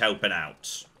as need helping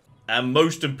out. And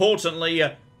most importantly,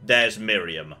 there's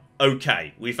Miriam.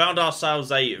 Okay, we found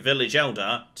ourselves a village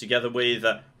elder together with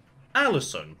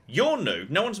Alison. You're new.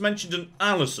 No one's mentioned an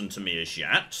Alison to me as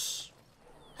yet.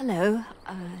 Hello,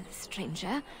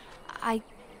 stranger. I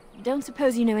don't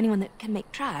suppose you know anyone that can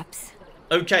make traps?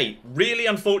 Okay, really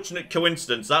unfortunate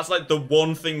coincidence. That's like the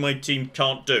one thing my team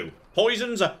can't do.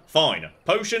 Poisons, fine.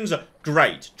 Potions,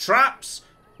 great. Traps?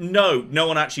 No, no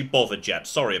one actually bothered yet.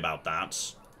 Sorry about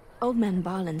that. Old man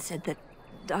Barlin said that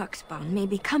Darkspawn may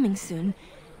be coming soon.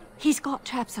 He's got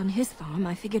traps on his farm.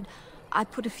 I figured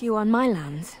I'd put a few on my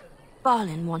lands.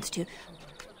 Barlin wants to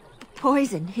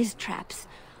poison his traps.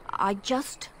 I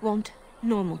just want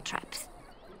normal traps.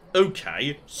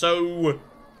 Okay, so...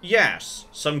 yes,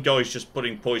 some guy's just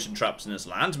putting poison traps in his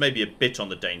land. Maybe a bit on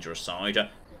the dangerous side.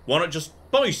 Why not just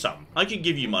buy some? I can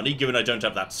give you money, given I don't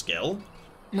have that skill.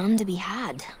 None to be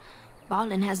had.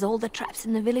 Barlin has all the traps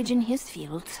in the village in his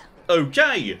fields.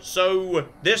 Okay, so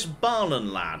this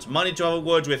Barlin lad, might need to have a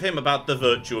word with him about the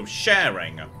virtue of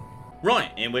sharing.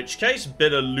 Right, in which case,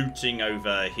 bit of looting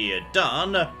over here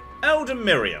done. Elder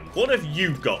Miriam, what have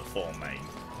you got for me?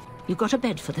 You got a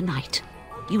bed for the night.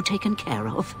 You taken care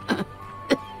of.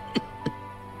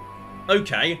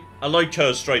 Okay, I like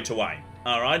her straight away.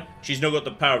 Alright, she's not got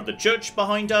the power of the church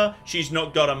behind her, she's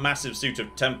not got a massive suit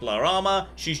of Templar armor,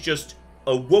 she's just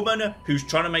a woman who's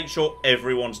trying to make sure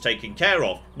everyone's taken care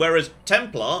of. Whereas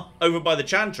Templar, over by the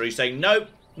chantry, saying, nope,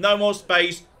 no more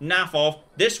space, naff off,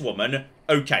 this woman,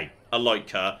 okay, I like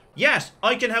her. Yes,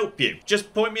 I can help you,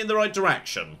 just point me in the right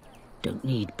direction. Don't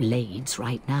need blades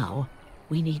right now.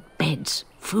 We need beds,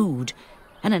 food,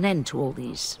 and an end to all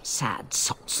these sad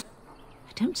sots.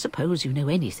 I don't suppose you know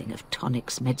anything of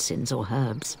tonics, medicines, or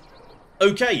herbs.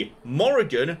 Okay,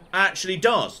 Morrigan actually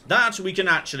does. That we can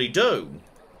actually do.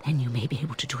 Then you may be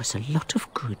able to do us a lot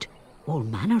of good. All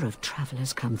manner of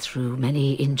travellers come through,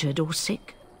 many injured or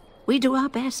sick. We do our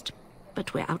best,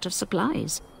 but we're out of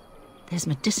supplies. There's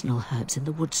medicinal herbs in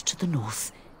the woods to the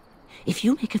north. If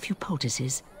you make a few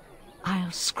poultices,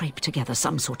 I'll scrape together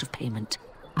some sort of payment.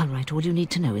 I'll write all you need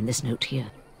to know in this note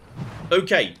here.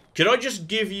 Okay, could I just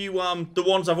give you, the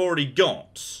ones I've already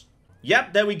got?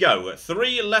 Yep, there we go.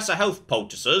 3 lesser health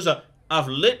poultices. I've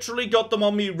literally got them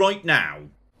on me right now.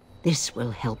 This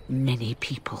will help many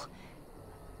people.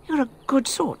 You're a good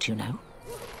sort, you know.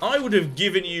 I would have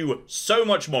given you so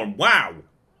much more. Wow!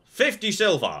 50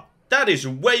 silver. that is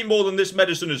way more than this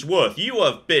medicine is worth. You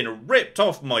have been ripped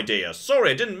off, my dear.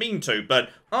 Sorry, I didn't mean to, but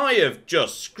I have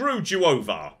just screwed you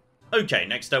over. Okay,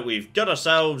 next up we've got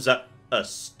ourselves a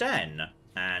Sten.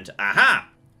 And, aha!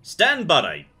 Sten,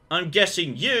 buddy. I'm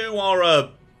guessing you are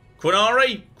a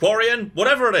Qunari, Quarian,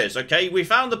 whatever it is, okay? We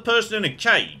found the person in a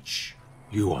cage.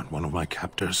 You aren't one of my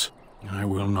captors. I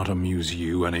will not amuse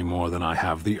you any more than I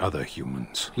have the other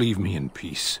humans. Leave me in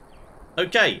peace.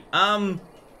 Okay,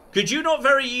 could you not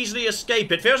very easily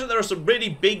escape? It feels like there are some really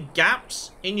big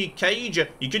gaps in your cage.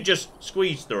 You could just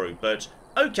squeeze through, but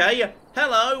okay.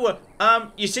 Hello,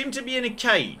 you seem to be in a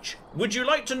cage. Would you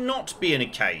like to not be in a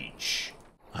cage?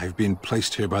 I've been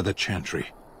placed here by the Chantry.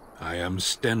 I am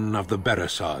Sten of the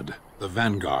Beresad, the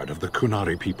vanguard of the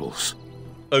Qunari peoples.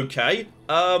 Okay,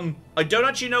 I don't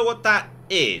actually know what that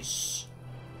is.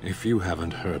 If you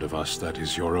haven't heard of us, that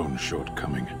is your own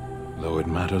shortcoming. Though it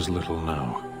matters little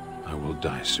now, I will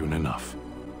die soon enough.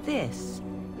 This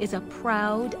is a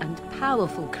proud and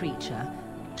powerful creature,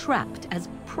 trapped as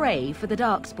prey for the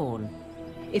Darkspawn.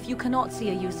 If you cannot see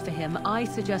a use for him, I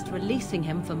suggest releasing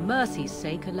him for mercy's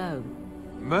sake alone.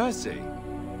 Mercy?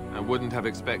 I wouldn't have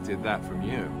expected that from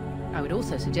you. I would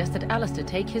also suggest that Alistair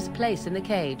take his place in the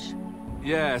cage.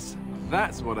 Yes,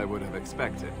 that's what I would have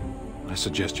expected. I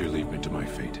suggest you leave me to my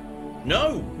fate.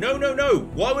 No, no, no, no.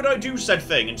 Why would I do said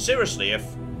thing? And seriously, if...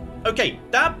 Okay,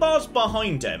 that bar's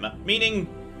behind him, meaning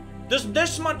there's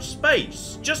this much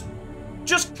space.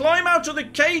 Just climb out of the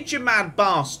cage, you mad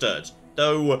bastard.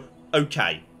 Though,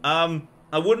 okay, I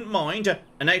wouldn't mind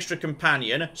an extra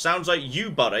companion. Sounds like you,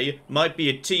 buddy, might be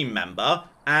a team member.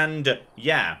 And,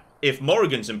 yeah, if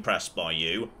Morrigan's impressed by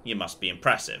you, you must be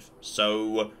impressive.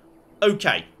 So,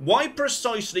 okay, why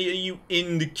precisely are you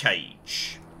in the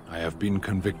cage? I have been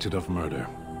convicted of murder.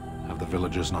 Have the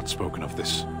villagers not spoken of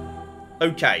this?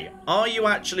 Okay, are you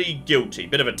actually guilty?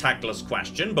 Bit of a tactless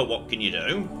question, but what can you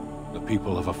do? The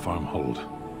people of a farm hold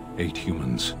 8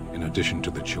 humans, in addition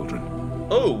to the children.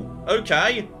 Oh,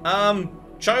 okay.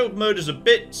 Child murder's a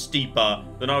bit steeper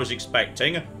than I was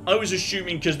expecting. I was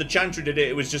assuming because the Chantry did it,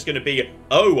 it was just going to be,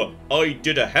 oh, I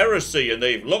did a heresy and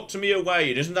they've locked me away,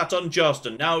 and isn't that unjust?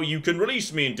 And now you can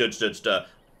release me and da-da-da-da.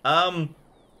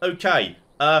 Okay.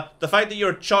 The fact that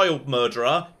you're a child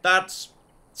murderer, it's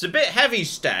a bit heavy,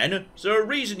 Sten. Is there a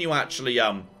reason you actually,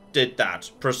 did that,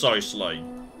 precisely?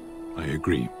 I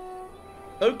agree.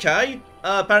 Okay.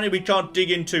 Apparently we can't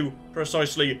dig into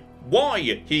precisely why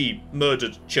he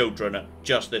murdered children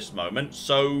just this moment,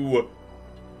 so...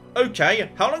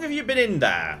 Okay, how long have you been in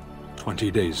there?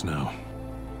 20 days now.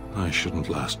 I shouldn't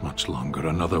last much longer,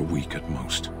 another week at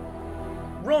most.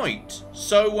 Right,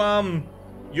 so,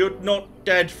 you're not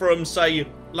dead from, say,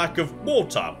 lack of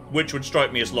water, which would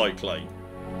strike me as likely.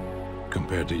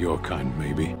 Compared to your kind,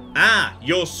 maybe. Ah,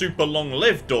 you're super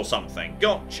long-lived or something,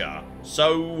 gotcha.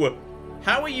 So...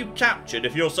 how are you captured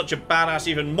if you're such a badass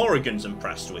even Morrigan's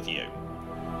impressed with you?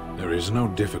 There is no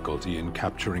difficulty in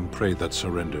capturing prey that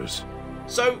surrenders.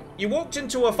 So, you walked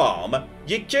into a farm,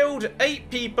 you killed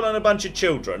 8 people and a bunch of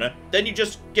children, then you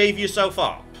just gave yourself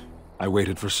up? I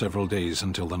waited for several days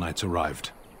until the knights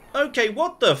arrived. Okay,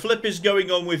 what the flip is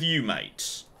going on with you,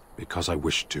 mate? Because I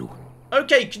wished to.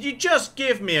 Okay, could you just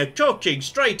give me a cooking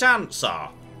straight answer?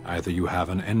 Either you have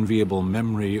an enviable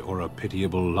memory or a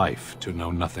pitiable life to know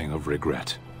nothing of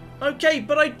regret. Okay,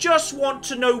 but I just want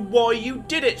to know why you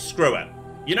did it, screw it.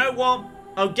 You know what?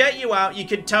 I'll get you out, you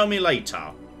can tell me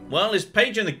later. Well, his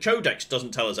page in the Codex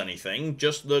doesn't tell us anything,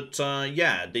 just that,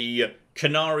 yeah, the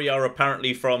Qunari are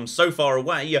apparently from so far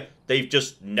away, they've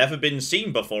just never been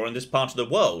seen before in this part of the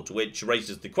world, which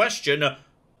raises the question,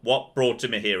 what brought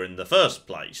him here in the first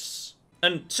place?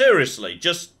 And seriously,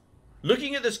 just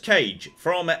looking at this cage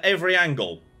from every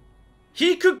angle,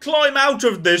 he could climb out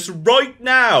of this right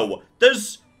now.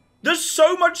 There's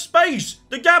so much space.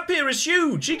 The gap here is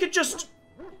huge. He could just...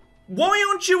 Why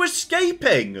aren't you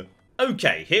escaping?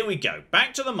 Okay, here we go.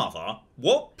 Back to the mother.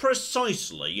 What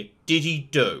precisely did he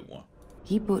do?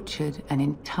 He butchered an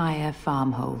entire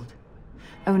farmhold.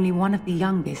 Only one of the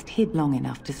youngest hid long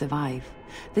enough to survive.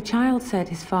 The child said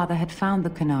his father had found the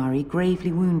Qunari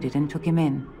gravely wounded and took him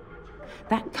in.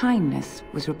 That kindness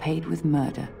was repaid with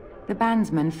murder. The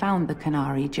bandsman found the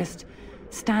Qunari just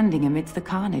standing amidst the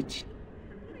carnage.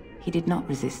 He did not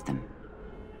resist them.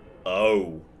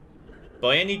 Oh.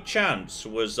 By any chance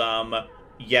was,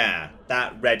 yeah,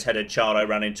 that red-headed child I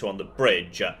ran into on the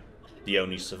bridge, the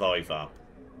only survivor?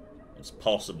 It's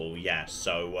possible, yes,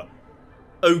 so...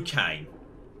 okay.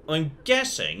 I'm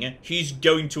guessing he's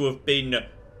going to have been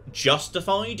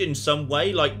justified in some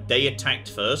way, like they attacked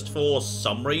first for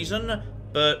some reason,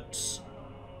 but...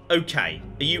 okay,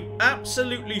 are you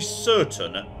absolutely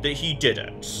certain that he did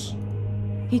it?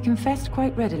 He confessed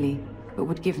quite readily, but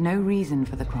would give no reason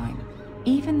for the crime.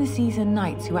 Even the seasoned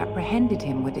knights who apprehended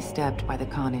him were disturbed by the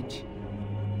carnage.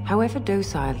 However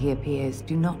docile he appears,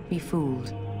 do not be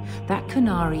fooled. That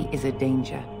Qunari is a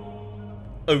danger.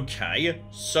 Okay,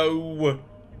 so...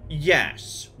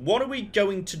 yes. What are we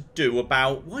going to do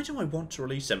about... why do I want to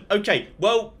release him? Okay,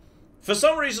 well, for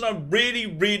some reason I'm really,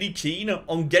 really keen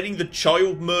on getting the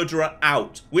child murderer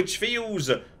out, which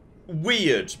feels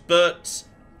weird, but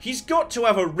he's got to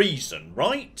have a reason,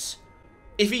 right?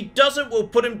 If he doesn't, we'll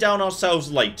put him down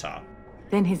ourselves later.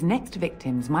 Then his next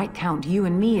victims might count you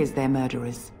and me as their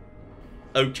murderers.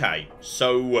 Okay,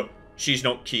 so she's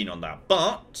not keen on that,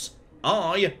 but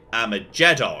I am a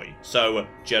Jedi, so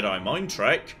Jedi mind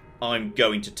trick, I'm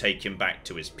going to take him back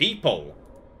to his people.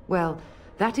 Well,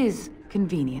 that is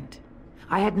convenient.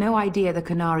 I had no idea the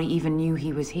Qunari even knew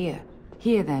he was here.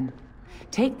 Here then,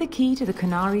 take the key to the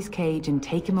Qunari's cage and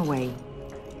take him away.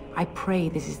 I pray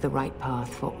this is the right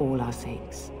path for all our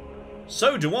sakes.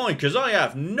 So do I, because I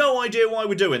have no idea why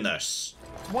we're doing this.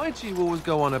 Why do you always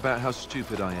go on about how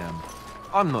stupid I am?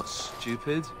 I'm not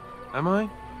stupid, am I?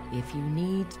 If you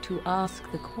need to ask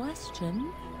the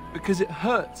question... Because it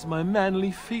hurts my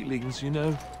manly feelings, you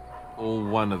know. Or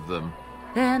one of them.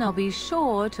 Then I'll be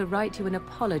sure to write you an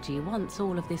apology once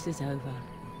all of this is over.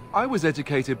 I was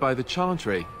educated by the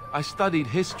Chantry. I studied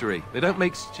history. They don't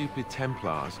make stupid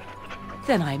Templars.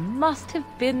 Then I must have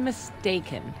been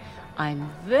mistaken.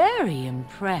 I'm very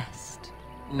impressed.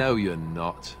 No, you're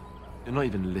not. You're not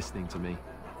even listening to me.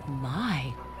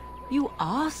 My, you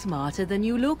are smarter than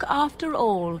you look after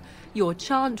all. Your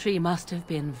Chantry must have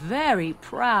been very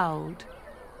proud.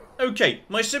 Okay,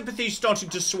 my sympathy's starting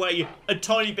to sway a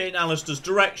tiny bit in Alistair's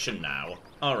direction now.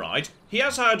 Alright, he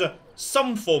has had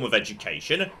some form of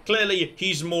education. Clearly,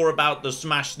 he's more about the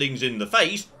smash things in the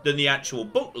face than the actual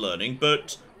book learning,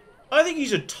 but I think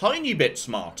he's a tiny bit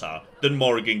smarter than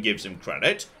Morrigan gives him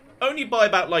credit. Only by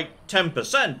about, like,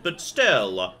 10%, but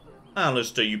still.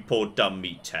 Alistair, you poor dumb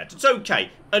meathead. It's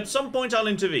okay. At some point I'll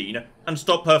intervene and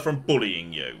stop her from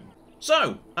bullying you.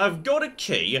 So, I've got a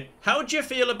key. How do you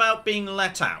feel about being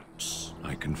let out?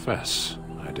 I confess,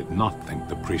 I did not think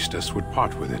the priestess would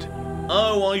part with it.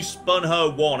 Oh, I spun her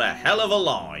one a hell of a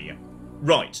lie.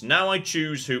 Right, now I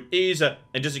choose who is,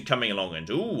 and is it coming along, and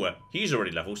ooh, he's already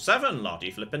level 7,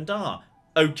 Lardy Flippin' Dar.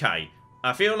 Okay,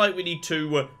 I feel like we need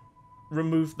to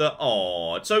remove the...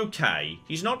 oh, it's okay.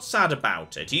 He's not sad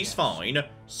about it, he's fine.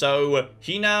 So,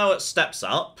 he now steps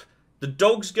up. The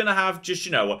dog's gonna have just,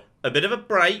 you know, a bit of a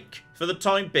break for the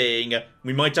time being.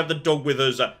 We might have the dog with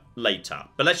us later,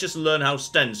 but let's just learn how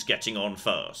Sten's getting on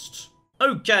first.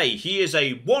 Okay, he is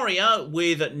a warrior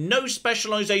with no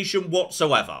specialization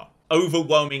whatsoever.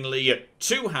 Overwhelmingly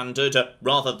two-handed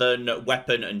rather than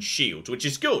weapon and shield, which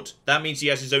is good. That means he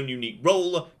has his own unique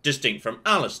role, distinct from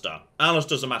Alistair.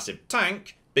 Alistair's a massive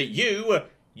tank, but you're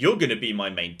going to be my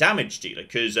main damage dealer,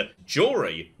 because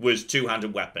Jory was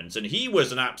two-handed weapons, and he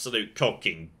was an absolute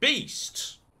cocking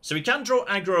beast. So he can draw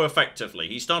aggro effectively.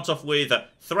 He starts off with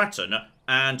Threaten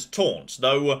and Taunt,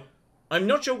 though I'm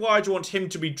not sure why I'd want him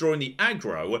to be drawing the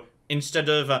aggro instead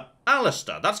of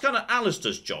Alistair. That's kind of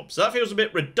Alistair's job, so that feels a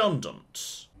bit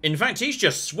redundant. In fact, he's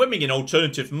just swimming in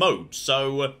alternative mode,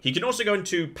 so he can also go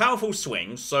into powerful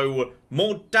swings, so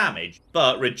more damage,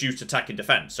 but reduced attack and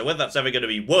defense. So whether that's ever going to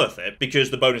be worth it,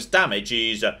 because the bonus damage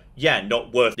is, yeah,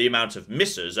 not worth the amount of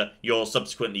misses you're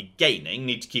subsequently gaining,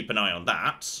 need to keep an eye on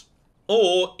that.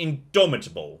 Or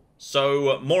Indomitable,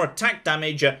 so more attack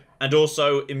damage and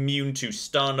also immune to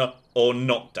stun or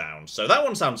knockdown. So that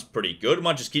one sounds pretty good.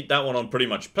 Might just keep that one on pretty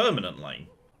much permanently.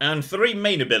 And 3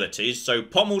 main abilities. So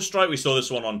Pommel Strike, we saw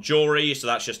this one on Jory, so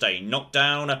that's just a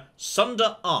knockdown.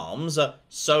 Sunder Arms,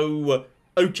 so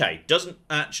okay, doesn't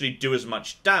actually do as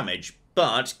much damage,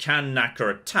 but can knacker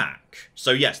attack.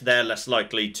 So yes, they're less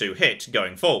likely to hit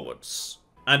going forwards.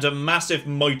 And a massive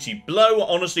mighty blow.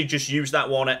 Honestly, just use that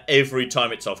one every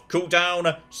time it's off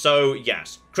cooldown. So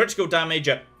yes, critical damage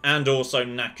and also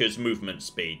knackers movement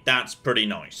speed. That's pretty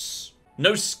nice.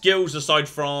 No skills aside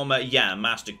from, yeah,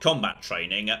 master combat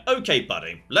training. Okay,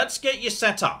 buddy, let's get you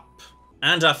set up.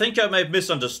 And I think I may have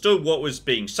misunderstood what was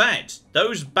being said.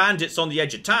 Those bandits on the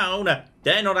edge of town,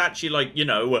 they're not actually, like, you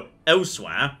know,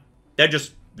 elsewhere. They're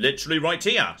just literally right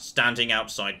here, standing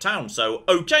outside town. So,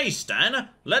 okay, Stan,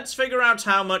 let's figure out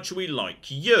how much we like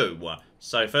you.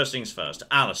 So, first things first,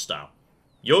 Alistair.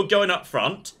 You're going up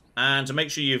front, and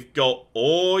make sure you've got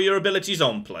all your abilities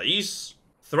on, please.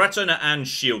 Threaten and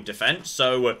shield defense,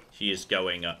 so he is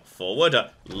going forward.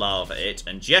 Love it.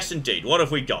 And yes, indeed, what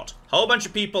have we got? Whole bunch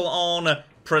of people on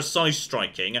precise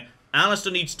striking.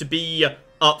 Alistair needs to be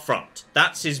up front.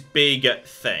 That's his big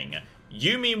thing.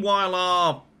 You, meanwhile,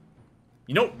 are...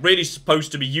 You're not really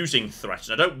supposed to be using threats,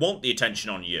 and I don't want the attention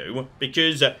on you,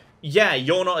 because, yeah,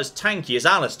 you're not as tanky as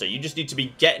Alistair. You just need to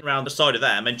be getting around the side of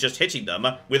them and just hitting them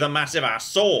with a massive-ass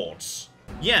swords.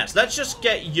 Yes, let's just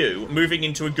get you moving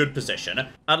into a good position.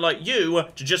 I'd like you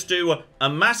to just do a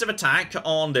massive attack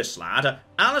on this lad.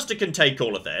 Alistair can take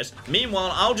all of this.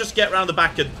 Meanwhile, I'll just get around the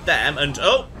back of them and...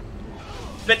 Oh!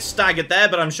 Bit staggered there,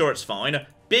 but I'm sure it's fine.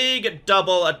 Big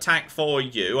double attack for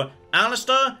you.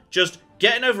 Alistair, just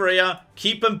getting over here.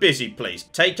 Keep him busy, please.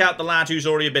 Take out the lad who's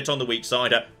already a bit on the weak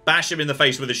side. Bash him in the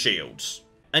face with the shields.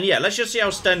 And yeah, let's just see how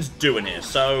Sten's doing here.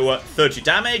 So, 30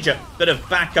 damage. Bit of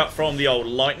backup from the old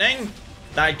lightning.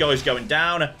 That guy's going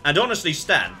down. And honestly,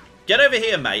 Sten, get over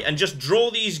here, mate, and just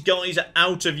draw these guys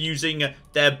out of using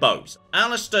their bows.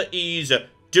 Alistair is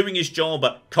doing his job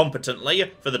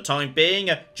competently for the time being.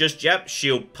 Just, yep,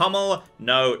 shield pummel.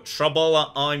 No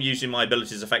trouble. I'm using my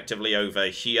abilities effectively over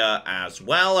here as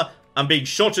well. I'm being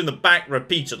shot in the back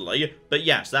repeatedly. But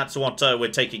yes, that's what we're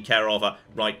taking care of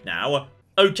right now.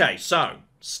 Okay, so,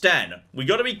 Sten, we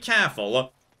got to be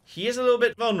careful. He is a little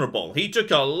bit vulnerable. He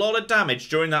took a lot of damage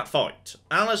during that fight.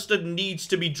 Alistair needs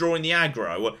to be drawing the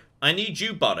aggro. I need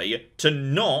you, buddy, to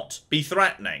not be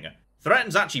threatening.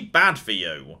 Threatening's actually bad for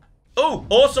you. Oh,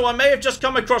 also, I may have just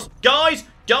come across... Guys,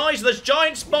 there's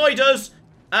giant spiders,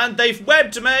 and they've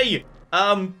webbed me.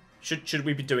 Should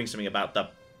we be doing something about them?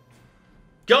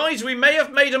 Guys, we may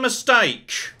have made a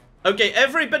mistake. Okay,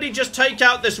 everybody just take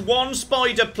out this one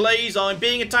spider, please. I'm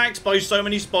being attacked by so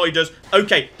many spiders.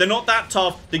 Okay, they're not that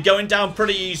tough. They're going down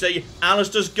pretty easy.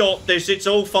 Alistair's got this. It's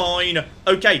all fine.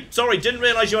 Okay, sorry, didn't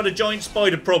realise you had a giant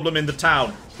spider problem in the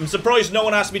town. I'm surprised no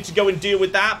one asked me to go and deal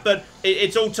with that, but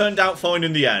it's all turned out fine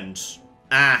in the end.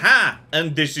 Aha!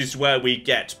 And this is where we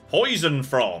get poison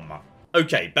from.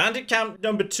 Okay, bandit camp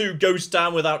number 2 goes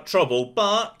down without trouble,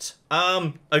 but,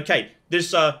 okay,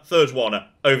 this, third one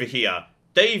over here.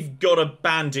 They've got a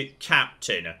bandit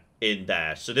captain in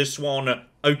there. So this one,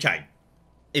 okay.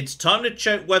 It's time to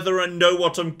check whether I know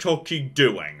what I'm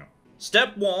doing.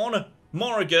 Step 1,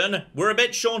 Morrigan, we're a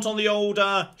bit short on the old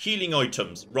healing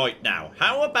items right now.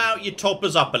 How about you top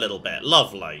us up a little bit?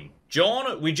 Lovely.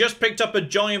 John, we just picked up a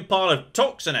giant pile of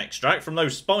toxin extract from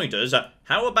those spiders.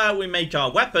 How about we make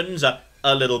our weapons a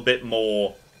little bit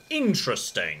more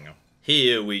interesting?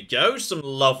 Here we go, some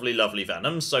lovely, lovely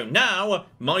venom. So now,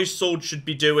 my sword should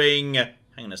be doing...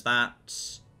 Hang on, is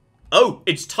that... Oh,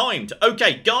 it's timed.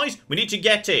 Okay, guys, we need to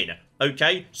get in.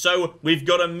 Okay, so we've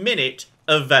got a minute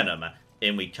of venom.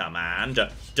 In we come, and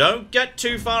don't get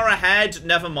too far ahead.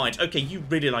 Never mind. Okay, you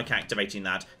really like activating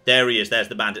that. There he is, there's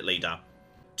the bandit leader.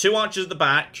 2 archers at the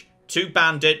back, 2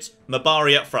 bandits,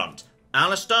 Mabari up front.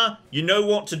 Alistair, you know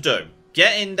what to do.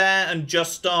 Get in there and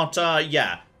just start,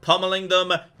 yeah... pummeling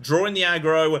them, drawing the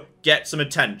aggro, get some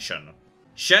attention.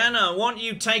 Shen, I want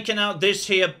you taking out this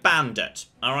here bandit.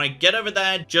 Alright, get over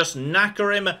there, just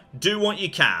knacker him, do what you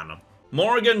can.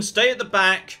 Morrigan, stay at the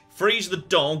back, freeze the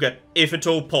dog, if at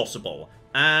all possible.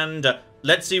 And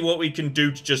let's see what we can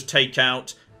do to just take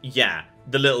out, yeah,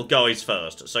 the little guys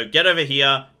first. So get over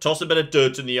here, toss a bit of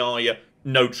dirt in the eye,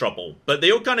 no trouble. But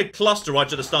they all kind of cluster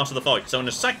right at the start of the fight. So in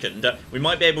a second, we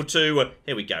might be able to...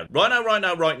 here we go.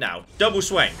 Right now. Double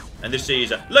swing. And this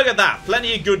is... look at that.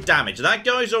 Plenty of good damage. That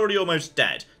guy's already almost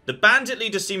dead. The bandit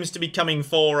leader seems to be coming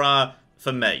for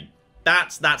me.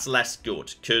 That's less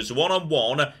good. Because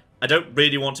one-on-one, I don't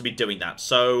really want to be doing that.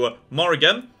 So,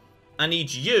 Morrigan, I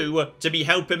need you to be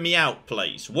helping me out,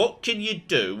 please. What can you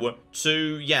do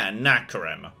to, yeah,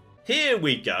 knacker him? Here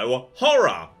we go.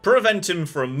 Horror. Prevent him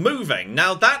from moving.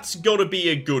 Now, that's got to be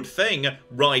a good thing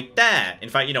right there. In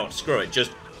fact, you know what? Screw it.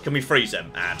 Just, can we freeze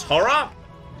him? And horror.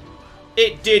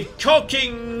 It did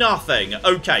cocking nothing.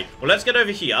 Okay, well, let's get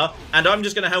over here. And I'm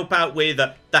just going to help out with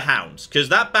the hounds. Because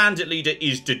that bandit leader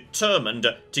is determined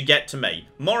to get to me.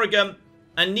 Morrigan,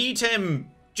 I need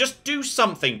him... just do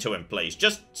something to him, please.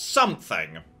 Just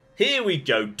something. Here we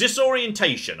go.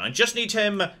 Disorientation. I just need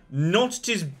him not at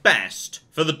his best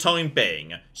for the time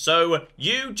being. So,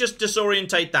 you just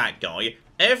disorientate that guy.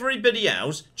 Everybody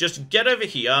else, just get over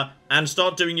here and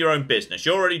start doing your own business.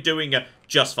 You're already doing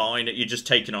just fine. You're just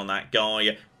taking on that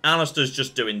guy. Alistair's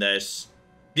just doing this.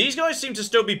 These guys seem to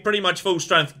still be pretty much full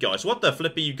strength guys. What the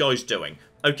flip are you guys doing?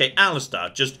 Okay, Alistair,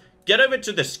 just get over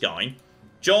to this guy.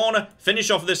 John, finish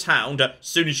off this hound as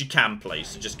soon as you can, please.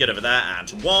 So just get over there,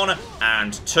 and 1,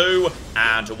 and 2,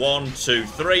 and 1, 2,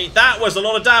 3. That was a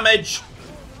lot of damage.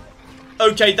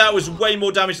 Okay, that was way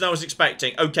more damage than I was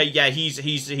expecting. Okay, yeah, he's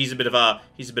a bit of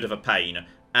a pain.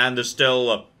 And there's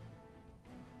still...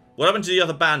 what happened to the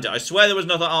other bandit? I swear there was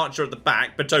another archer at the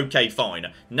back, but okay,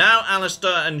 fine. Now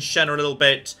Alistair and Shen are a little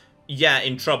bit... yeah,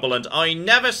 in trouble, and I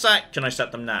never set... Can I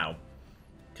set them now?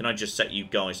 Can I just set you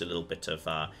guys a little bit of,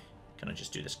 Can I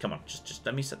just do this? Come on, just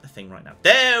let me set the thing right now.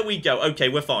 There we go. Okay,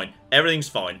 we're fine. Everything's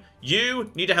fine. You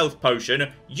need a health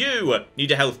potion. You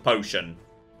need a health potion.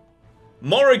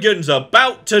 Morrigan's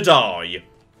about to die.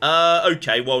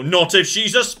 Okay, well, not if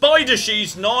she's a spider,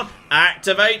 she's not.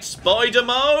 Activate spider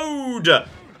mode.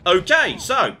 Okay,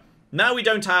 so... Now we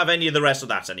don't have any of the rest of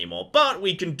that anymore, but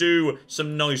we can do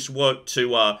some nice work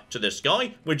to this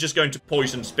guy. We're just going to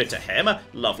poison spit at him.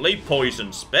 Lovely,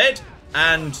 poison spit.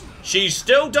 And she's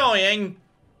still dying.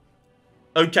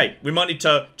 Okay, we might need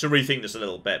to rethink this a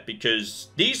little bit, because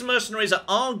these mercenaries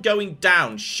are going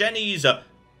down. Shenny's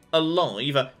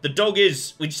alive. The dog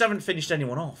is... We just haven't finished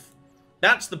anyone off.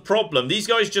 That's the problem. These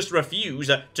guys just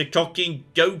refuse to fucking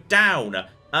go down.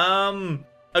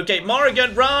 Okay,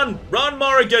 Morrigan, run! Run,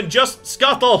 Morrigan! Just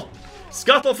scuttle!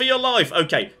 Scuttle for your life!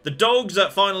 Okay, the dog's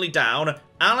finally down.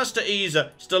 Alistair is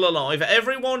still alive.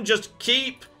 Everyone just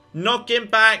keep knocking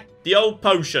back the old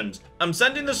potions. I'm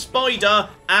sending the spider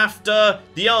after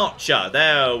the archer.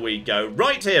 There we go.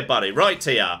 Right here, buddy. Right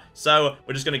here. So,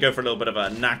 we're just going to go for a little bit of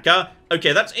a knacker.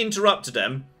 Okay, that's interrupted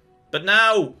him. But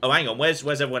now... Oh, hang on. Where's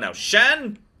everyone else?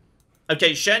 Shen?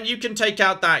 Okay, Shen, you can take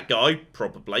out that guy,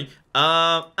 probably.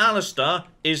 Alistair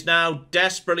is now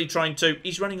desperately trying to...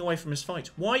 He's running away from his fight.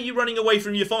 Why are you running away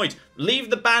from your fight? Leave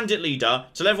the bandit leader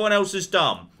till everyone else is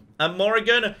done. And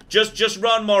Morrigan, just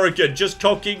run, Morrigan. Just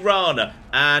cocking run.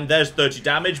 And there's 30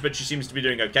 damage, but she seems to be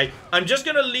doing okay. I'm just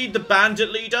going to lead the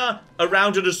bandit leader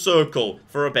around in a circle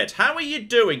for a bit. How are you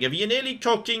doing? Have you nearly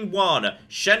cocking won?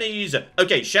 Shenny's...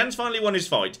 Okay, Shen's finally won his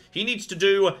fight. He needs to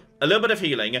do a little bit of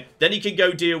healing. Then he can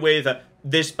go deal with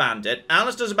this bandit.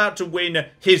 Alistair's about to win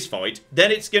his fight.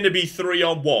 Then it's going to be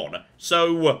 3-on-1.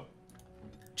 So...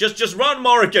 Just run,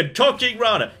 Morrigan. Cocking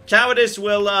run. Cowardice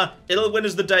will... It'll win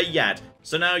us the day yet.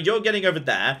 So now you're getting over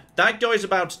there. That guy's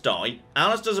about to die.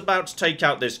 Alistair's about to take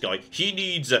out this guy. He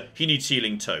needs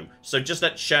healing too. So just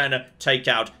let Shen take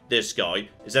out this guy.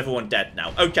 Is everyone dead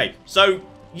now? Okay, so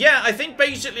yeah, I think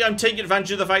basically I'm taking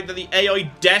advantage of the fact that the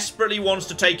AI desperately wants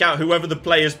to take out whoever the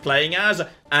player's playing as.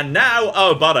 And now,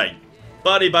 oh buddy.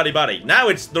 Buddy. Now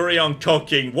it's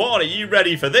 3-on-1. Are you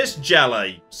ready for this,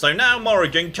 jelly? So now,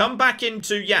 Morrigan, come back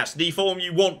into, yes, the form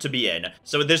you want to be in.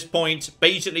 So at this point,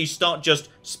 basically start just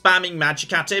spamming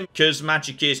magic at him, because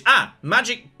magic is...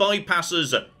 magic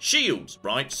bypasses shields,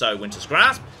 right? So Winter's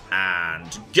Grasp,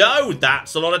 and go!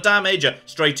 That's a lot of damage.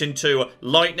 Straight into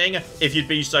lightning, if you'd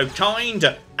be so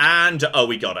kind. And, oh,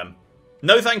 we got him.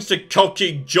 No thanks to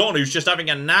Cocky John, who's just having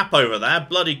a nap over there.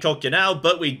 Bloody cocky now,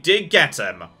 but we did get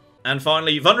him. And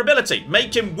finally, vulnerability.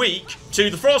 Make him weak to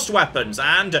the frost weapons.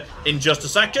 And in just a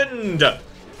second,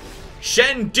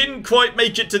 Shen didn't quite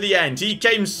make it to the end. He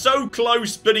came so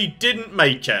close, but he didn't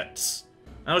make it.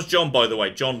 How's John, by the way?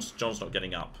 John's not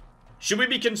getting up. Should we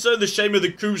be concerned the shame of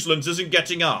the Kuzlans isn't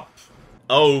getting up?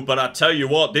 Oh, but I tell you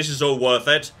what, this is all worth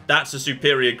it. That's a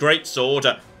superior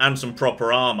greatsword and some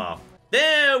proper armor.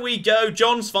 There we go.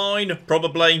 John's fine,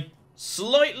 probably.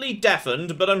 Slightly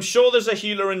deafened, but I'm sure there's a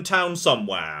healer in town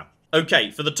somewhere.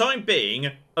 Okay, for the time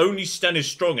being, only Sten is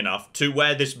strong enough to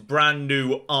wear this brand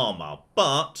new armor,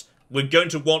 but we're going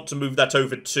to want to move that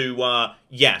over to,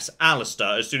 yes,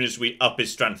 Alistair, as soon as we up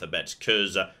his strength a bit,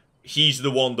 because he's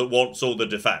the one that wants all the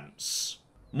defense.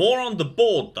 More on the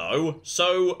board, though,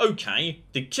 so, okay,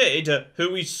 the kid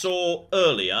who we saw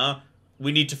earlier,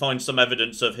 we need to find some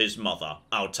evidence of his mother.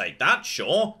 I'll take that,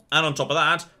 sure, and on top of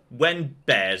that, when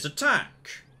bears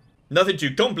attack. Nothing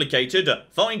too complicated.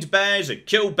 Find bears,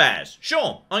 kill bears.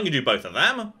 Sure, I can do both of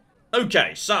them.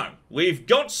 Okay, so, we've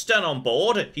got Sten on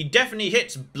board. He definitely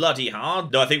hits bloody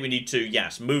hard. Though I think we need to,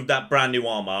 yes, move that brand new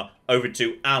armor over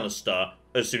to Alistair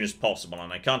as soon as possible.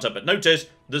 And I can't help but notice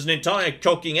there's an entire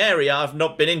cocking area I've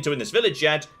not been into in this village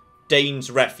yet. Dane's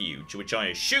Refuge, which I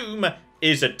assume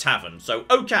is a tavern. So,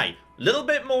 okay. Little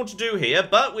bit more to do here,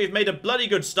 but we've made a bloody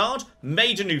good start,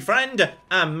 made a new friend,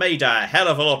 and made a hell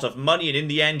of a lot of money, and in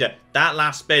the end, that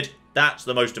last bit, that's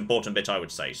the most important bit, I would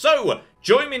say. So,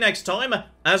 join me next time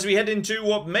as we head into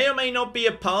what may or may not be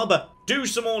a pub, do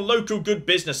some more local good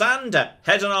business, and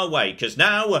head on our way, because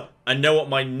now I know what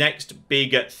my next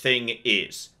big thing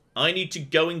is. I need to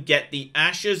go and get the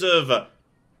ashes of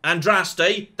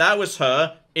Andraste, that was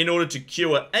her, in order to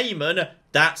cure Aemon.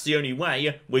 That's the only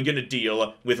way we're going to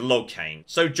deal with Lothering.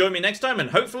 So join me next time and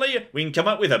hopefully we can come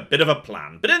up with a bit of a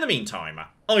plan. But in the meantime,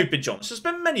 I've been John. This has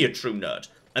been Many a True Nerd.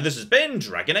 And this has been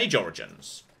Dragon Age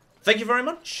Origins. Thank you very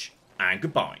much and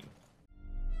goodbye.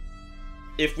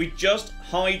 If we just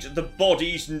hide the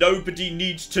bodies, nobody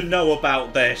needs to know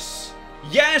about this.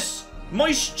 Yes!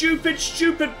 My stupid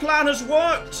plan has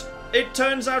worked! It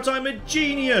turns out I'm a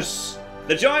genius.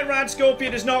 The giant rat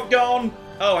scorpion is not gone.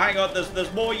 Oh, hang on.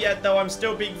 There's more yet, though. I'm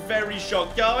still being very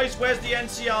shocked. Guys, where's the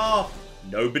NCR?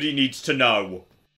 Nobody needs to know.